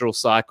menstrual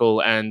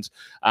cycle and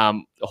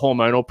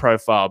hormonal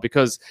profile,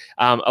 because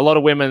a lot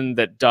of women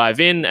that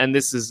dive in, and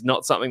this is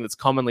not something that's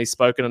commonly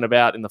spoken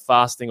about in the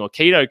fasting or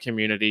keto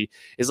community,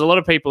 is a lot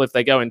of people, if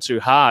they go in too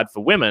hard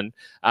for women,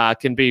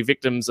 can be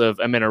victims of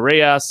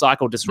amenorrhea,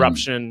 cycle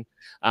disruption,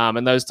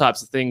 and those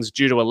types of things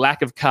due to a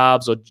lack of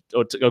carbs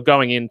or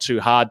going in too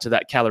hard to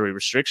that calorie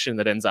restriction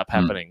that ends up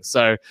happening.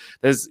 So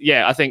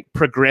I think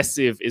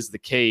progressive is the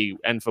key.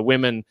 And for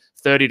women,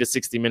 30 to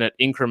 60 minute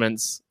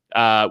increments,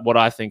 what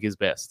I think is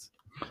best.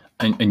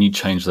 And you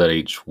change that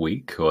each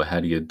week, or how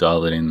do you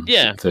dial it in?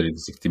 30 to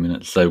 60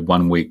 minutes. So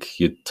 1 week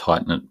you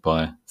tighten it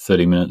by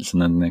 30 minutes, and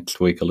then the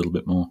next week a little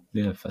bit more.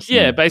 Yeah, fascinating.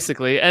 Yeah,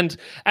 basically. And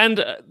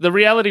the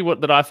reality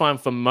that I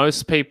find for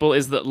most people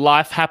is that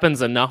life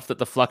happens enough that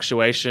the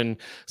fluctuation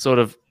sort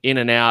of in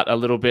and out a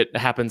little bit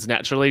happens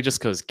naturally, just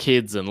because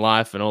kids and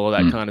life and all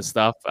of that kind of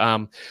stuff.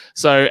 And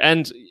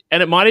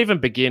it might even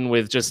begin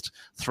with just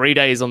 3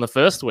 days on the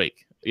first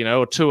week,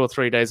 or 2 or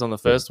 3 days on the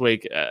first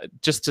week,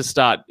 just to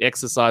start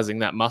exercising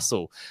that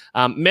muscle.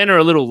 Men are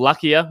a little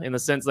luckier in the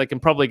sense they can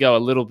probably go a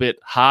little bit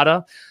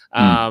harder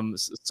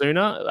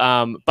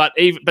sooner. But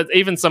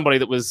even somebody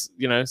that was,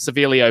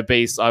 severely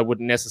obese, I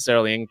wouldn't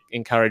necessarily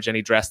encourage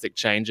any drastic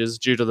changes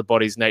due to the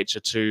body's nature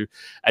to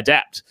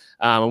adapt.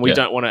 And we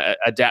don't want to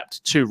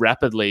adapt too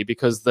rapidly,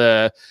 because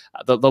the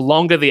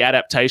longer the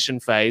adaptation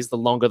phase, the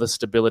longer the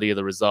stability of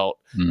the result.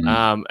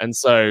 And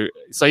so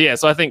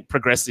I think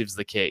progressive's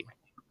the key.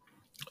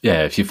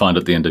 Yeah, if you find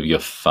at the end of your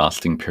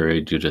fasting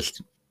period you're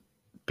just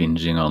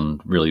binging on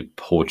really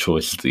poor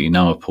choices that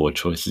are poor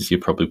choices, you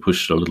probably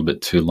pushed it a little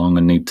bit too long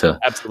and need to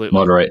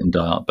moderate and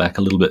dial it back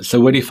a little bit.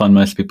 So where do you find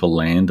most people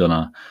land on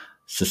a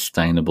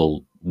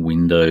sustainable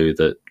window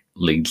that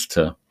leads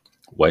to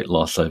weight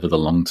loss over the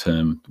long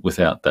term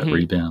without that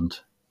rebound?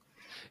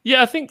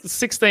 Yeah, I think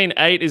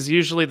 16.8 is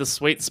usually the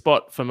sweet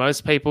spot for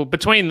most people.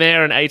 Between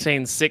there and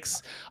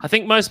 18.6, I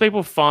think most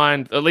people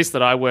find, at least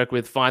that I work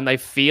with, find they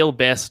feel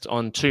best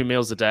on 2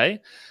 meals a day,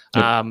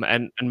 Yep.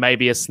 and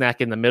maybe a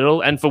snack in the middle.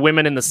 And for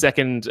women in the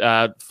second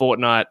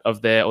fortnight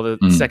of their, or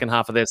the second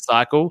half of their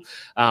cycle,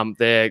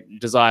 their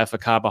desire for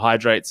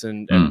carbohydrates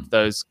and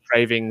those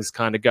cravings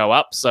kind of go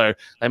up. So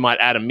they might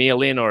add a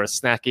meal in or a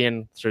snack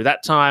in through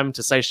that time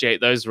to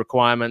satiate those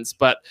requirements.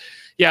 But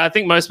yeah, I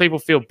think most people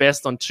feel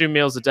best on 2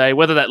 meals a day.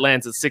 Whether that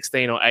lands at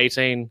 16 or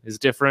 18 is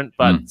different,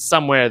 but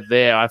somewhere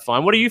there I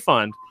find. What do you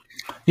find?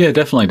 Yeah,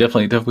 definitely.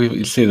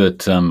 We see that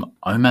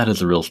OMAD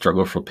is a real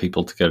struggle for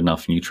people to get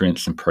enough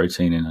nutrients and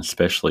protein in,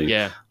 especially.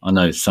 Yeah. I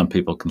know some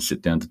people can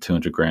sit down to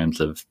 200 grams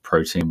of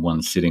protein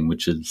one sitting,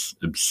 which is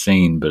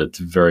obscene, but it's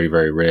very,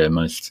 very rare.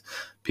 Most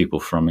people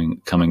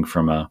coming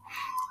from a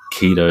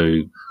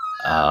keto,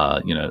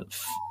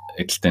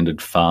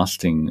 extended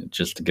fasting,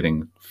 just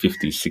getting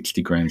 50,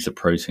 60 grams of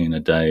protein a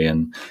day.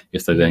 And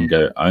if they then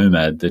go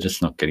OMAD, they're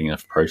just not getting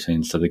enough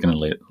protein. So they're going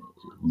to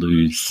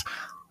lose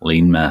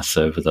lean mass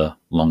over the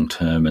long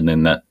term. And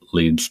then that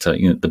leads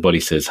to, the body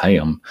says, hey,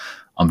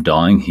 I'm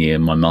dying here.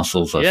 My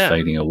muscles are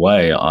fading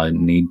away. I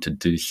need to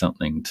do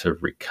something to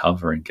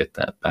recover and get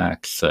that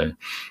back. So,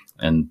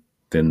 and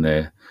then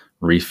they're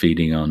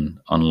refeeding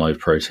on low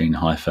protein,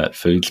 high fat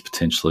foods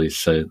potentially.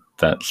 So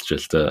that's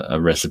just a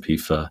recipe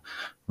for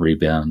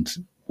rebound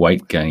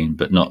weight gain,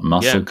 but not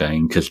muscle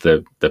gain, because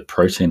the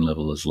protein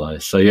level is low.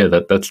 So yeah,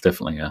 that's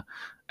definitely a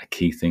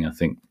key thing I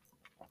think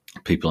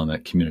people in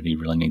that community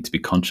really need to be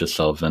conscious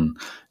of, and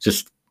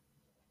just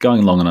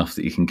going long enough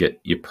that you can get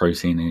your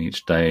protein in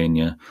each day, and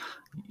you're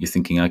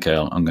thinking, okay,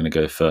 I'm going to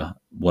go for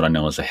what I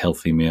know is a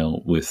healthy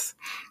meal with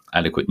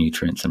adequate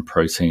nutrients and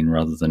protein,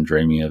 rather than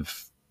dreaming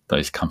of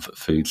those comfort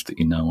foods that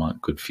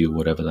aren't good for you,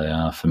 whatever they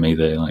are. For me,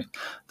 they're like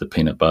the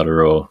peanut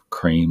butter or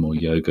cream or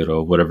yogurt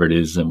or whatever it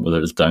is, and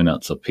whether it's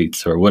donuts or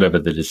pizza or whatever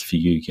that is for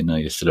you,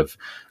 your sort of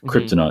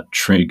kryptonite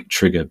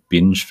trigger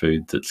binge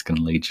food that's going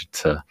to lead you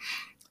to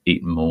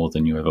eat more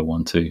than you ever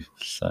want to.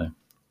 So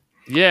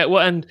yeah,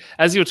 well, and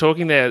as you were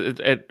talking there,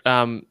 it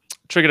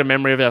triggered a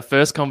memory of our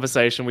first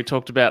conversation. We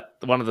talked about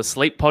one of the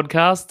sleep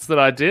podcasts that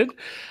I did,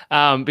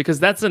 because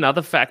that's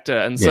another factor.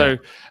 And so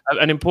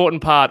an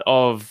important part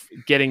of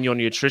getting your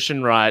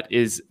nutrition right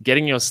is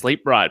getting your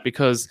sleep right,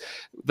 because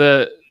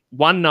the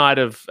one night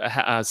of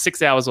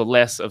 6 hours or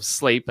less of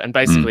sleep, and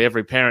basically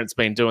every parent's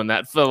been doing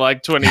that for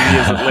like 20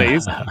 years at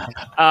least,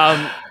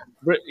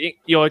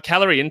 your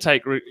calorie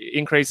intake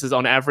increases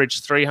on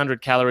average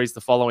 300 calories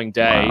the following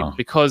day,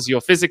 because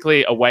you're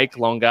physically awake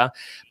longer,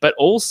 but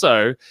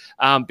also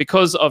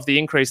because of the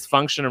increased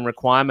function and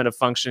requirement of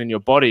function in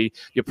your body,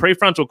 your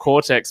prefrontal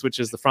cortex, which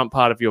is the front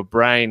part of your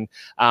brain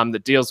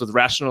that deals with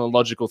rational and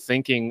logical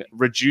thinking,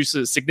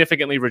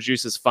 significantly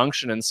reduces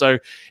function. And so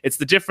it's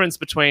the difference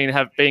between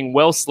being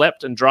well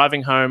slept and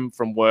driving home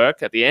from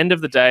work at the end of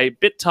the day,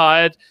 bit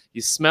tired.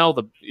 You smell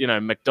the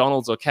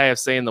McDonald's or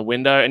KFC in the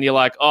window, and you're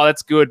like, oh,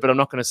 that's good, but I'm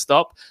not going to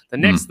stop. The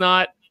next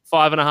night,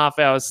 5.5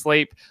 hours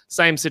sleep,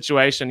 same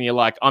situation. You're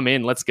like, I'm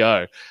in, let's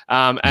go.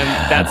 And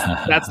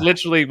that's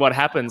literally what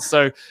happens.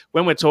 So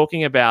when we're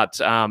talking about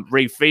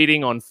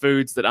refeeding on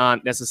foods that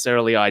aren't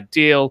necessarily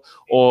ideal,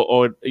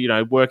 or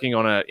working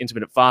on an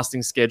intermittent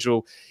fasting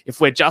schedule,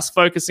 if we're just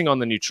focusing on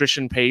the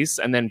nutrition piece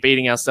and then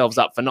beating ourselves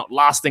up for not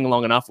lasting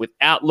long enough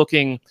without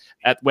looking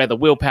at where the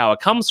willpower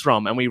comes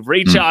from, and we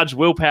recharge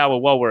willpower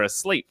while we're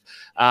asleep.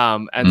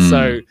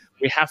 So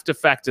we have to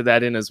factor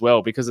that in as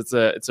well, because it's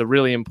a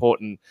really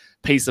important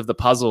piece of the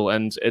puzzle.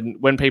 And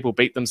when people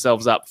beat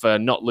themselves up for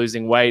not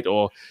losing weight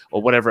or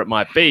whatever it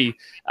might be,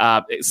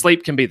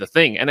 sleep can be the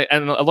thing. And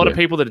a lot of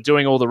people that are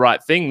doing all the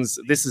right things,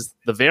 this is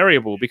the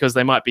variable, because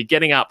they might be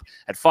getting up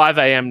at 5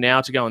 a.m. now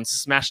to go and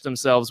smash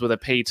themselves with a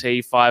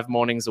PT 5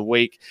 mornings a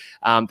week.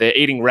 They're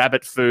eating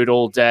rabbit food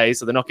all day,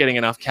 so they're not getting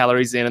enough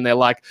calories in. And they're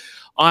like,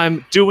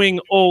 I'm doing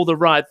all the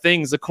right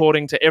things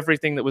according to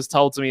everything that was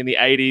told to me in the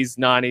 80s,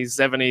 90s,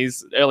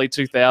 70s, early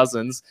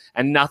 2000s,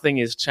 and nothing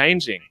is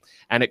changing.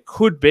 And it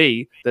could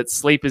be that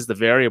sleep is the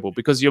variable,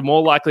 because you're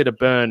more likely to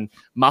burn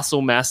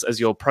muscle mass as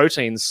your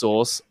protein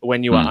source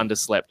when you are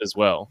underslept as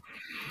well.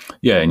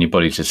 Yeah, and your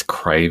body's just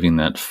craving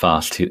that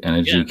fast hit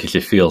energy because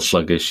you feel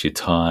sluggish, you're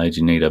tired,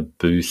 you need a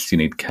boost, you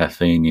need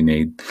caffeine, you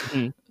need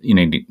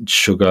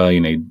sugar, you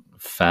need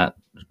fat.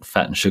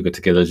 Fat and sugar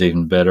together is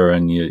even better,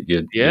 and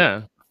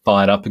you're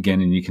fired up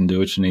again, and you can do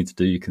what you need to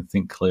do. You can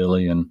think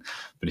clearly,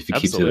 but if you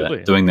keep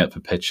doing that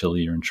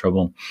perpetually, you're in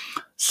trouble.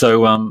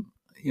 So,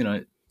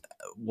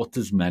 what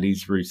does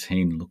Maddie's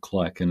routine look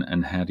like,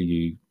 and how do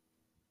you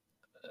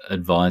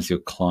advise your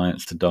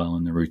clients to dial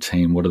in the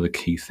routine? What are the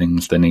key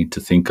things they need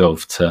to think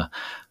of to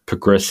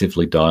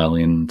progressively dial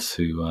in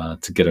to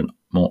get a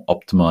more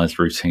optimized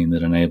routine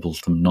that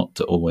enables them not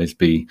to always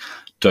be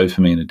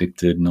dopamine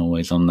addicted and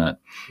always on that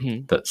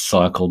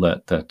cycle,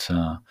 that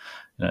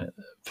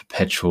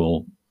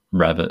perpetual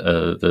rabbit,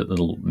 the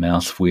little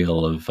mouse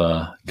wheel of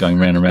going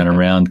round and round and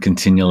round,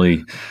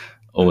 continually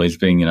always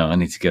being, I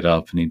need to get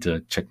up, I need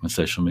to check my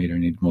social media, I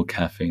need more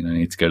caffeine, I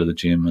need to go to the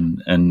gym,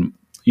 and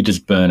you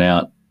just burn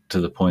out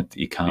to the point that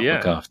you can't Yeah.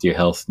 look after your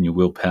health and your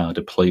willpower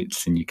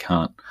depletes and you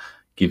can't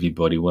give your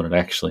body what it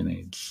actually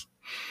needs.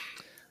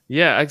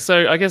 Yeah,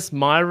 so I guess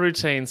my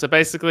routine. So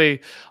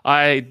basically,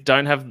 I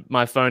don't have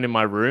my phone in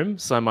my room.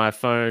 So my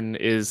phone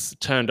is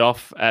turned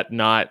off at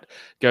night,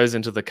 goes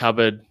into the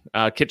cupboard,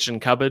 kitchen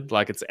cupboard.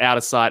 Like it's out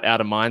of sight,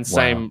 out of mind. Wow.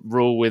 Same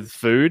rule with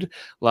food.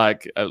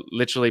 Like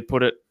literally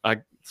put it, I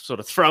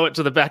sort of throw it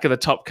to the back of the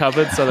top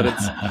cupboard so that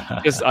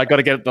it's just, I got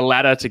to get the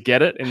ladder to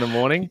get it in the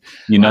morning.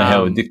 You know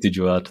how addicted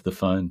you are to the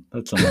phone.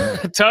 That's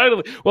amazing.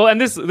 Totally. Well,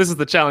 and this is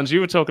the challenge you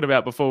were talking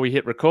about before we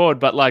hit record,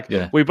 but like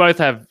we both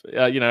have,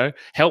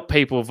 help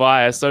people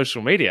via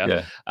social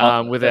media.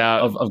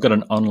 I've got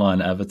an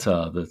online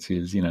avatar that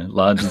is,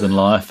 larger than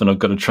life, and I've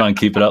got to try and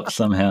keep it up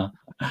somehow.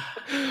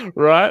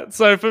 Right.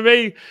 So for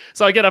me,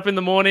 I get up in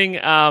the morning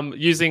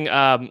using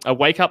a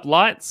wake up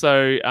light.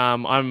 So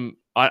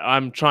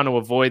I'm trying to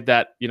avoid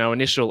that,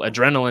 initial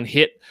adrenaline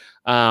hit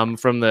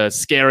from the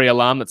scary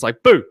alarm that's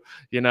like, boo,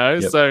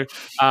 So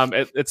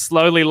it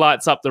slowly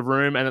lights up the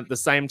room. And at the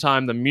same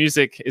time, the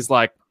music is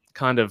like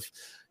kind of,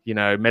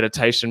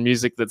 meditation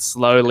music that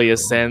slowly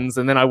ascends.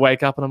 And then I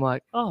wake up and I'm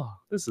like, oh,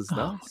 this is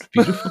nice. What a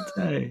beautiful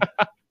day.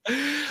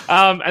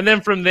 And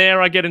then from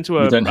there, I get into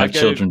You don't have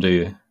children, do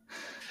you?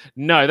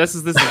 No, this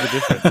is the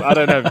difference. I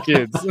don't have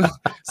kids.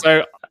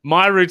 So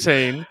my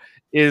routine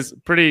is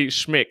pretty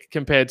schmick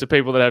compared to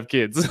people that have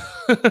kids.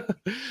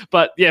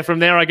 But yeah, from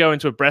there I go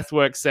into a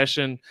breathwork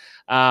session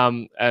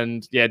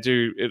and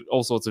do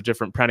all sorts of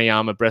different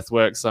pranayama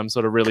breathwork. So I'm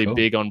sort of really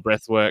big on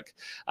breathwork.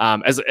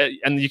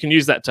 And you can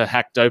use that to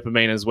hack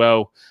dopamine as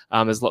well.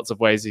 There's lots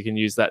of ways you can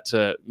use that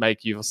to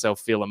make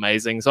yourself feel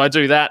amazing. So I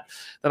do that.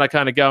 Then I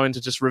kind of go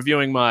into just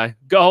reviewing my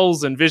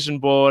goals and vision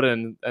board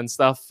and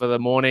stuff for the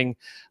morning.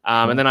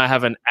 And then I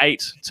have an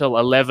 8 till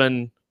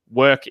 11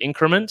 work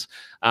increment,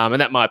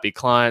 and that might be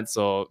clients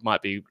or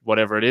might be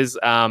whatever it is,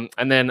 and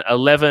then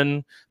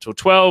 11 till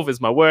 12 is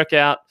my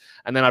workout,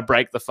 and then I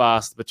break the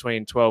fast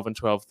between 12 and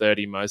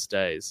 12:30 most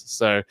days.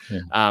 So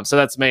so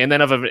that's me. And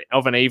then of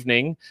an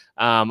evening,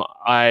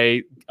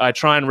 I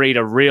try and read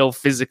a real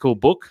physical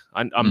book.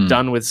 I'm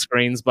done with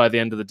screens by the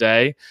end of the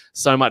day.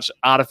 So much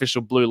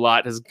artificial blue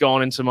light has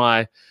gone into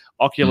my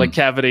ocular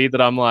cavity that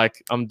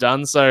I'm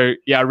done. So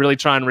yeah, I really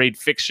try and read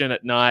fiction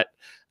at night.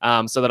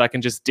 So that I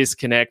can just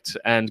disconnect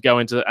and go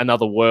into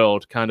another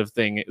world kind of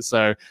thing.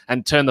 So,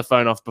 and turn the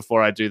phone off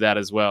before I do that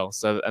as well.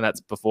 So, and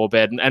that's before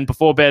bed. And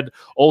before bed,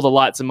 all the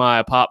lights in my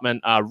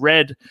apartment are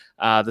red.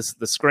 The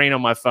screen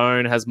on my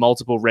phone has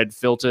multiple red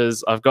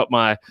filters. I've got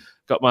my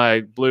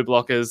blue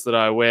blockers that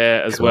I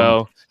wear as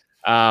well.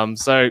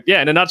 So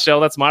yeah, in a nutshell,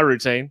 that's my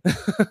routine.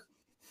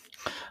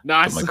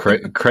 Nice.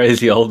 Got my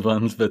crazy old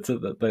ones, but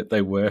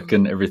they work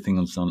and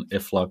everything's on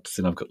F-lux,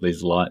 and I've got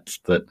these lights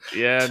that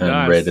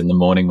turn red in the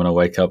morning when I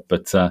wake up.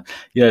 But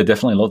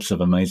definitely lots of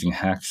amazing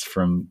hacks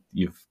from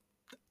you've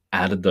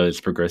added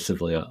those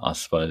progressively, I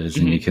suppose,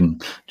 and you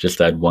can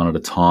just add one at a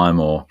time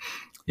or,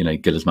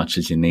 get as much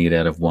as you need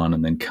out of one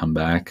and then come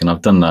back. And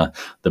I've done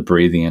the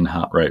breathing and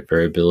heart rate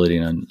variability,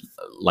 and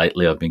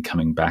lately I've been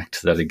coming back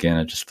to that again,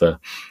 and just the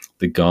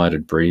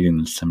guided breathing.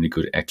 There's so many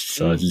good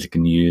exercises you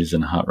can use,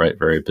 and heart rate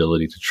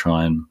variability to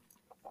try and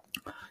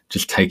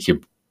just take your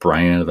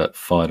brain out of that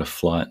fight or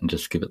flight and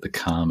just give it the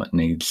calm it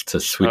needs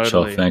to switch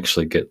off and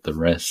actually get the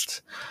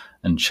rest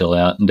and chill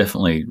out. And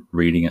definitely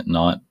reading at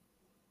night,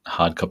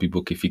 hard copy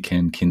book if you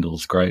can.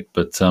 Kindle's great,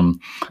 but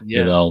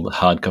the old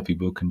hard copy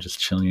book and just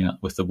chilling out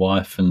with the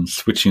wife and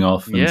switching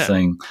off and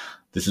saying,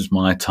 this is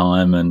my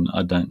time and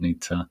I don't need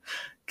to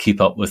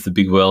keep up with the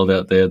big world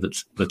out there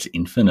that's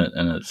infinite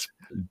and it's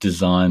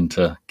designed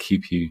to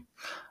keep you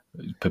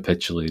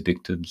perpetually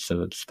addicted.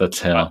 So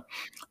that's how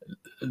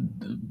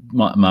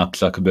Mark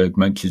Zuckerberg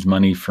makes his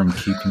money, from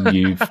keeping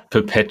you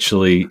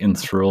perpetually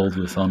enthralled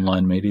with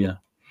online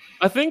media.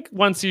 I think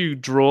once you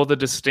draw the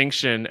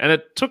distinction, and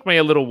it took me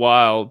a little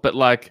while, but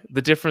like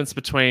the difference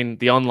between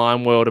the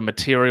online world and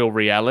material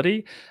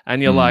reality,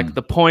 and you're like,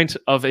 the point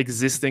of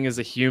existing as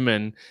a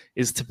human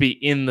is to be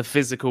in the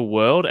physical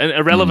world, and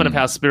irrelevant of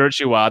how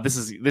spiritual you are, this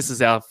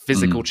is our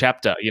physical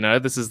chapter,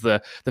 this is the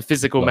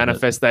physical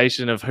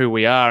manifestation of who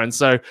we are. And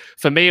so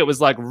for me, it was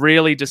like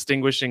really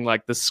distinguishing,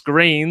 like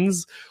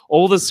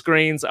all the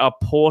screens are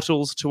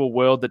portals to a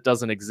world that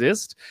doesn't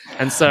exist.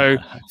 And so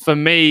for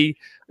me,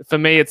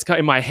 it's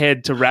in my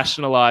head to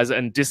rationalize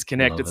and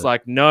disconnect. It's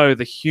like, no,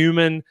 the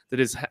human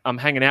that I'm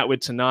hanging out with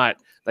tonight,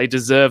 they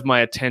deserve my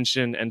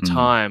attention and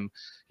time,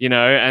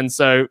 And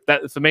so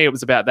that for me, it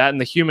was about that,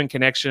 and the human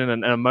connection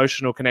and an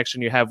emotional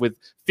connection you have with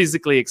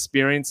physically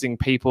experiencing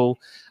people,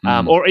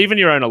 or even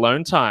your own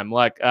alone time.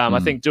 Like I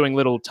think doing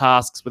little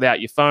tasks without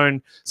your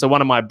phone. So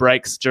one of my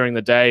breaks during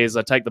the day is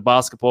I take the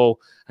basketball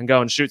and go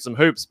and shoot some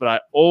hoops, but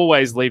I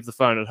always leave the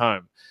phone at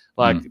home.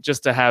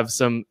 Just to have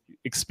some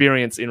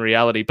experience in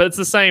reality. But it's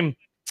the same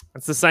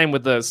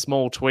with the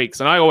small tweaks.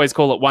 And I always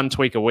call it one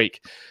tweak a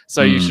week.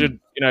 So you should,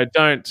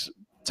 don't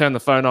turn the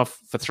phone off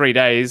for 3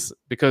 days,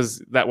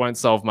 because that won't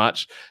solve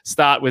much.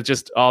 Start with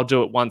I'll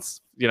do it once,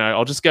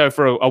 I'll just go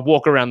for a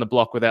walk around the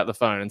block without the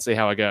phone and see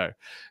how I go.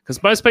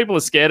 Because most people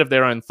are scared of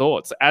their own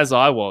thoughts, as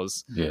I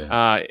was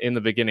in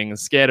the beginning, and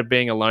scared of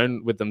being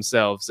alone with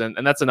themselves. And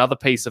that's another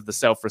piece of the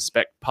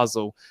self-respect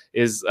puzzle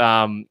is,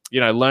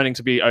 learning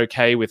to be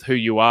okay with who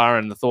you are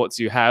and the thoughts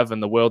you have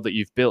and the world that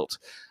you've built.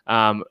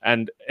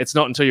 And it's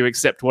not until you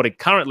accept what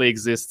currently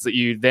exists that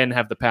you then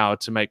have the power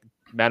to make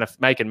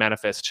and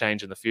manifest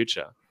change in the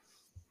future.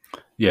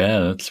 Yeah,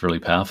 that's really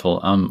powerful.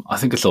 I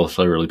think it's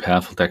also really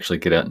powerful to actually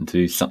get out and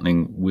do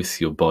something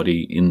with your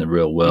body in the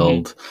real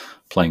world,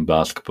 playing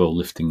basketball,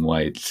 lifting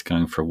weights,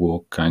 going for a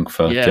walk,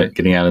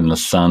 getting out in the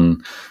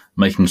sun,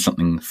 making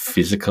something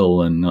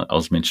physical. And I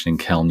was mentioning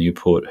Cal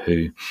Newport,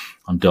 who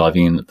I'm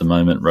diving in at the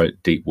moment,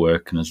 wrote Deep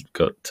Work and has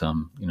got,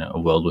 A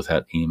World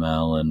Without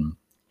Email and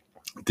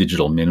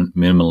Digital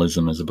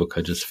Minimalism as a book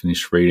I just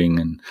finished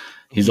reading. And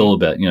he's all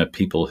about,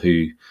 people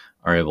who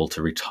are able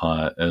to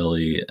retire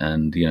early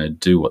and,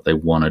 do what they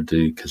want to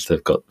do because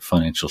they've got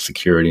financial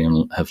security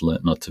and have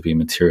learnt not to be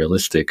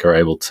materialistic, are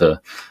able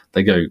to,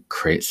 they go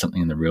create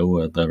something in the real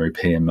world. They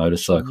repair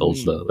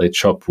motorcycles, they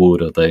chop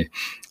wood, or they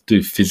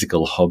do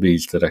physical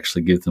hobbies that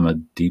actually give them a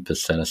deeper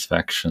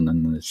satisfaction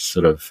than this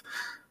sort of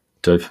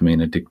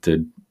dopamine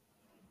addicted,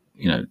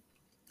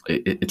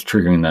 it's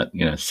triggering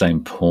that,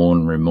 same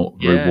porn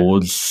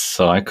rewards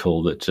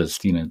cycle that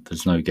just,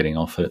 there's no getting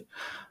off it.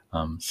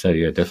 So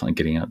yeah, definitely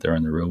getting out there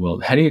in the real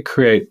world. How do you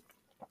create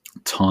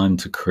time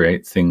to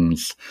create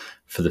things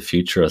for the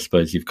future? I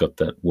suppose you've got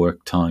that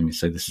work time. You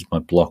say, this is my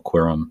block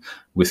where I'm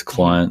with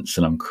clients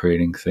and I'm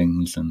creating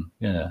things. And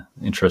yeah,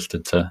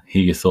 interested to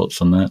hear your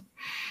thoughts on that.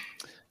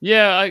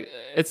 Yeah,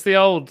 it's the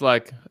old,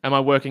 am I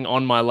working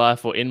on my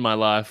life or in my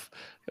life,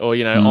 or,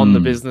 on the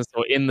business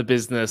or in the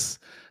business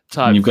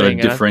type and you've got thing.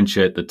 to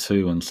differentiate the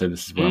two and say,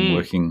 this is when I'm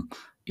working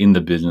in the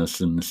business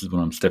and this is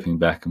when I'm stepping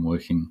back and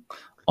working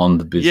on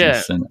the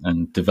business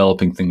and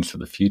developing things for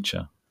the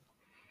future.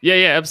 Yeah,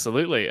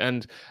 absolutely.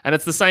 And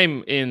it's the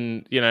same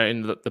in,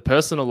 in the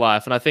personal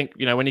life. And I think,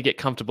 when you get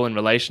comfortable in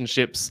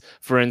relationships,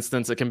 for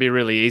instance, it can be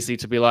really easy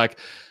to be like,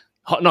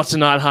 not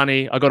tonight,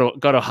 honey, I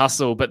got to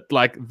hustle. But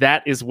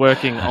that is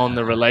working on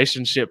the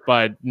relationship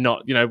by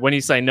not, when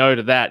you say no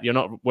to that, you're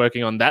not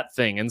working on that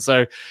thing. And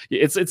so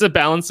it's a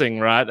balancing,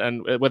 right?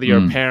 And whether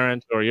you're a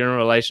parent or you're in a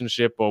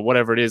relationship or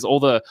whatever it is,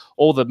 all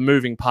the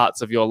moving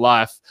parts of your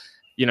life,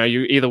 you're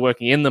either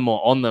working in them or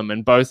on them,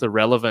 and both are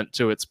relevant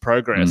to its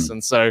progress.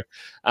 And so,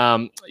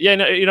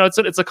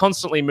 it's a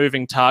constantly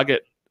moving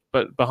target,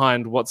 but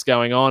behind what's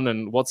going on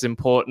and what's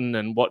important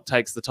and what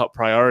takes the top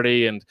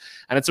priority. And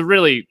it's a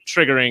really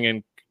triggering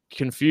and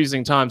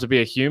confusing time to be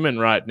a human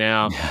right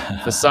now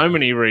for so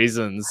many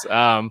reasons.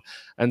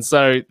 And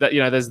so that,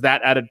 there's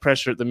that added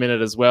pressure at the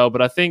minute as well.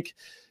 But I think,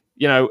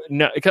 you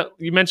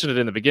mentioned it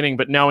in the beginning,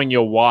 but knowing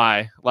your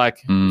why,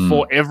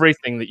 for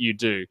everything that you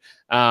do,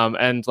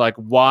 and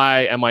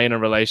why am I in a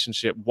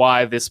relationship?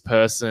 Why this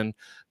person?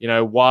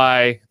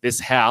 Why this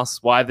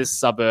house? Why this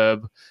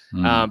suburb?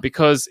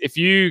 Because if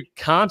you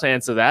can't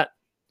answer that,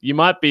 you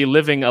might be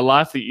living a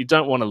life that you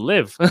don't want to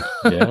live.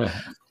 Yeah.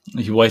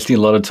 You're wasting a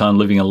lot of time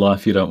living a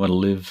life you don't want to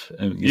live.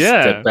 And you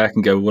step back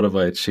and go, what have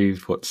I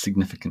achieved? What's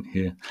significant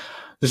here?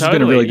 This has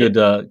been a really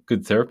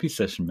good therapy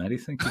session, Maddie.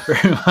 Thank you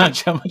very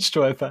much. How much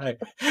do I pay?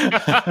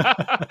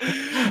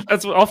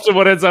 That's often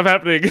what ends up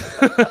happening.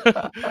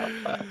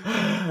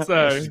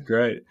 That's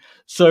great.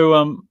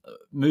 So,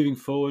 moving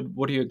forward,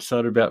 what are you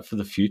excited about for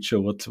the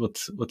future?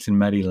 What's in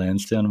Maddie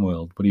Lansdown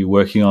world? What are you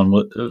working on?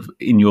 What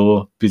in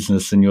your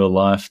business and your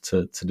life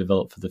to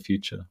develop for the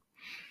future?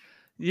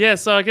 Yeah,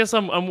 so I guess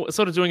I'm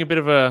sort of doing a bit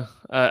of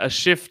a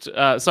shift.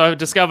 So I've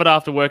discovered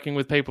after working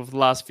with people for the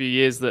last few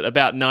years that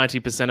about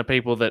 90% of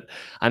people that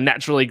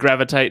naturally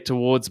gravitate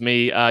towards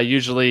me are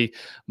usually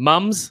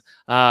mums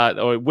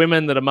or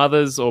women that are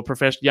mothers or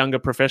younger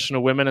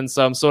professional women. And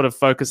so I'm sort of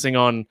focusing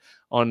on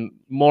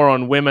more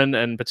on women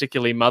and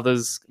particularly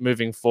mothers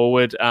moving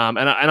forward. And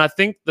I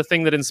think the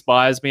thing that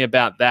inspires me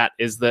about that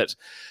is that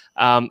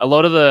a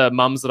lot of the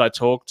mums that I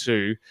talk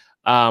to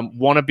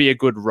want to be a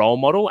good role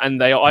model,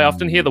 and I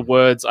often hear the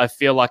words, I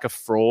feel like a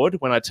fraud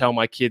when I tell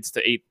my kids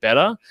to eat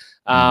better.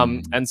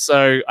 And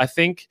so I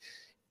think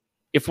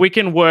if we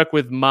can work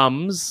with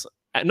mums,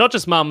 not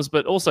just mums,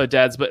 but also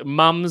dads, but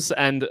mums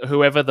and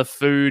whoever the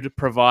food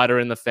provider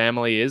in the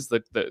family is,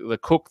 the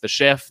cook, the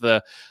chef,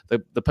 the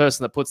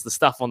person that puts the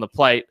stuff on the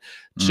plate,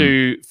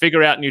 to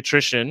figure out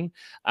nutrition,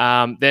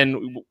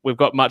 then we've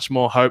got much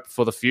more hope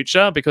for the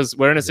future, because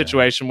we're in a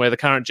situation where the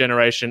current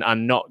generation are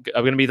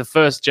going to be the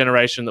first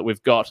generation that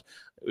we've got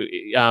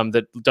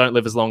that don't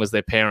live as long as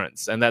their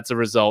parents. And that's a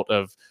result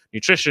of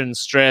nutrition,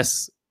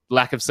 stress,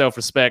 lack of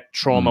self-respect,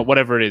 trauma,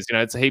 whatever it is,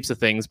 it's heaps of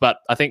things. But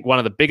I think one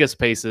of the biggest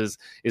pieces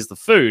is the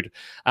food.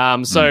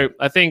 So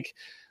I think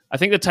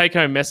the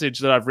take-home message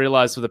that I've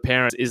realized for the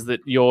parents is that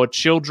your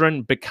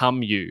children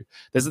become you.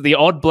 There's the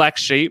odd black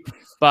sheep,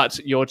 but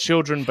your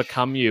children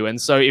become you.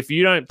 And so if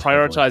you don't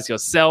prioritize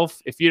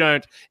yourself, if you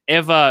don't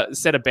ever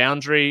set a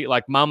boundary,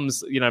 like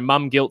mums,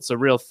 mum guilt's a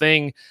real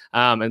thing.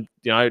 And,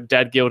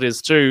 dad guilt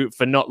is too,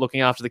 for not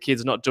looking after the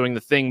kids, not doing the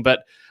thing.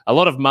 But a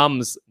lot of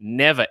mums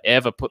never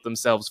ever put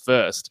themselves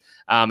first,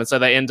 and so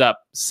they end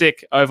up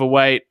sick,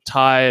 overweight,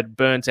 tired,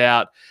 burnt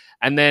out,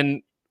 and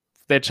then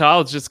their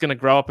child's just going to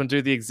grow up and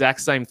do the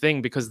exact same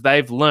thing because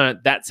they've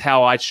learnt that's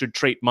how I should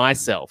treat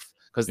myself,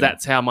 because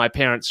that's how my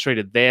parents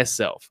treated their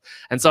self.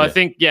 And so I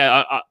think,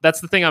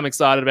 that's the thing I'm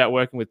excited about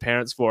working with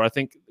parents for. I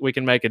think we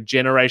can make a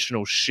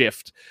generational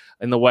shift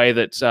in the way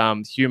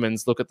that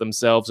humans look at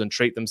themselves and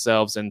treat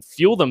themselves and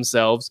fuel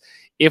themselves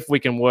if we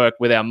can work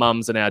with our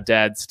mums and our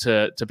dads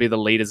to be the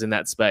leaders in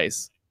that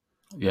space.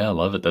 Yeah, I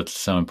love it. That's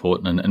so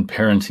important. And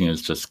parenting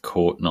is just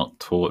caught, not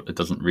taught. It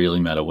doesn't really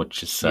matter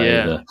what you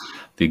say.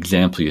 The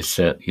example you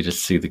set, you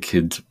just see the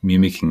kids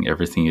mimicking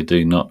everything you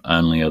do. Not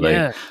only are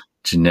they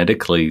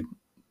genetically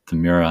the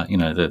mirror,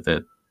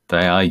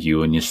 they are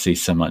you, and you see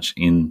so much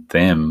in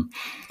them,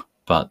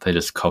 but they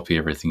just copy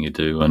everything you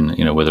do,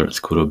 and whether it's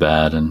good or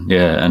bad. And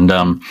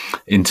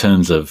in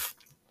terms of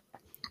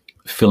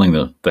filling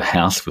the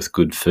house with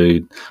good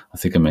food, I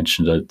think I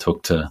mentioned I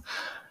talked to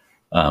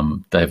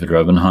David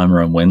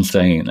Robenheimer on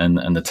Wednesday,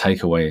 and the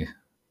takeaway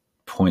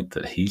point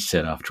that he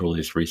said after all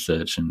this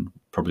research, and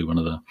probably one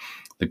of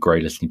the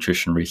greatest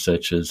nutrition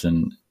researchers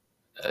and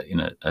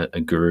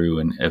a guru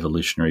in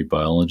evolutionary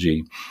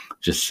biology,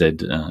 just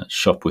said,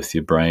 shop with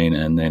your brain,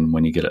 and then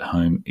when you get it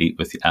home, eat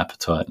with your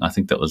appetite. And I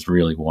think that was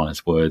really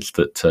wise words,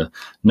 that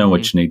know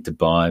what you need to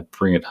buy,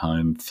 bring it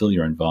home, fill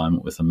your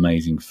environment with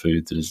amazing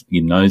food that is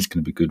going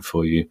to be good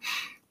for you.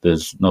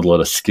 There's not a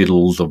lot of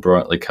Skittles or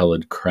brightly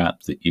coloured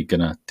crap that you're going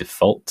to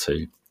default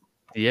to.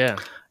 Yeah.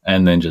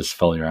 And then just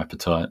follow your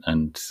appetite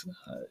and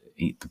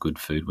eat the good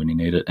food when you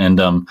need it. And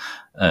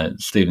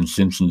Stephen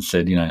Simpson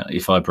said,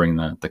 if I bring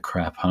the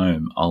crap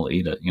home, I'll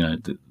eat it.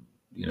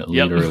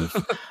 Leader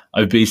of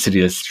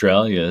Obesity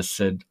Australia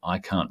said, I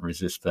can't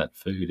resist that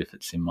food if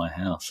it's in my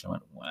house. I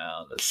went,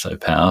 wow, that's so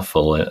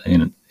powerful.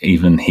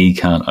 Even he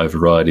can't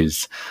override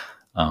his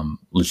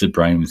lizard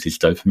brain with his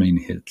dopamine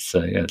hits.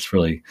 So it's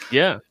really,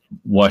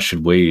 why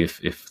should we,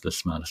 if the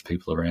smartest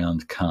people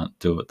around can't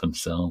do it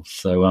themselves?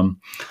 So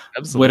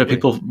absolutely.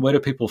 where do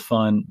people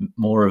find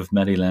more of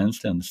Maddie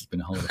Lansdowne? This has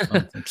been a whole lot of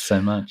fun. Thanks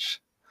so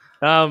much.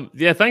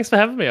 Thanks for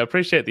having me. I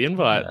appreciate the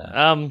invite.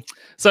 I've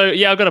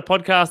got a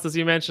podcast, as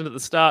you mentioned at the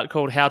start,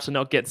 called How to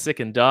Not Get Sick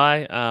and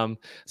Die.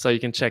 So you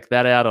can check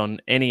that out on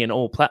any and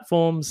all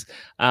platforms.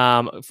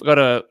 I've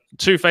got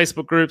 2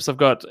 Facebook groups. I've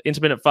got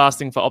Intermittent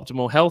Fasting for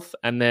Optimal Health,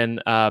 and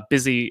then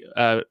Busy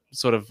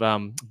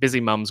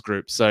Mums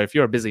group. So if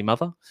you're a busy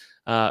mother,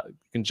 you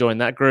can join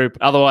that group.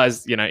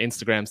 Otherwise,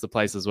 Instagram's the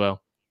place as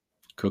well.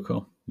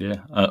 Cool. Yeah,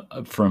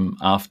 from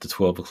after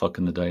 12 o'clock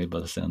in the day,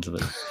 by the sounds of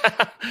it.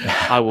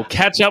 I will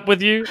catch up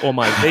with you, or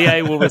my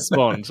VA will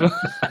respond.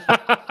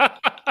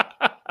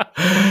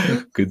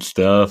 Good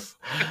stuff.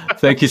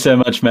 Thank you so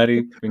much, Maddie.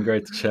 It's been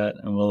great to chat,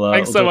 and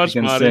Thanks so much,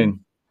 Martin.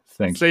 soon.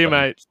 Thanks. See you,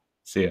 mate.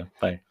 See you.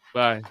 Bye.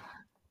 Bye.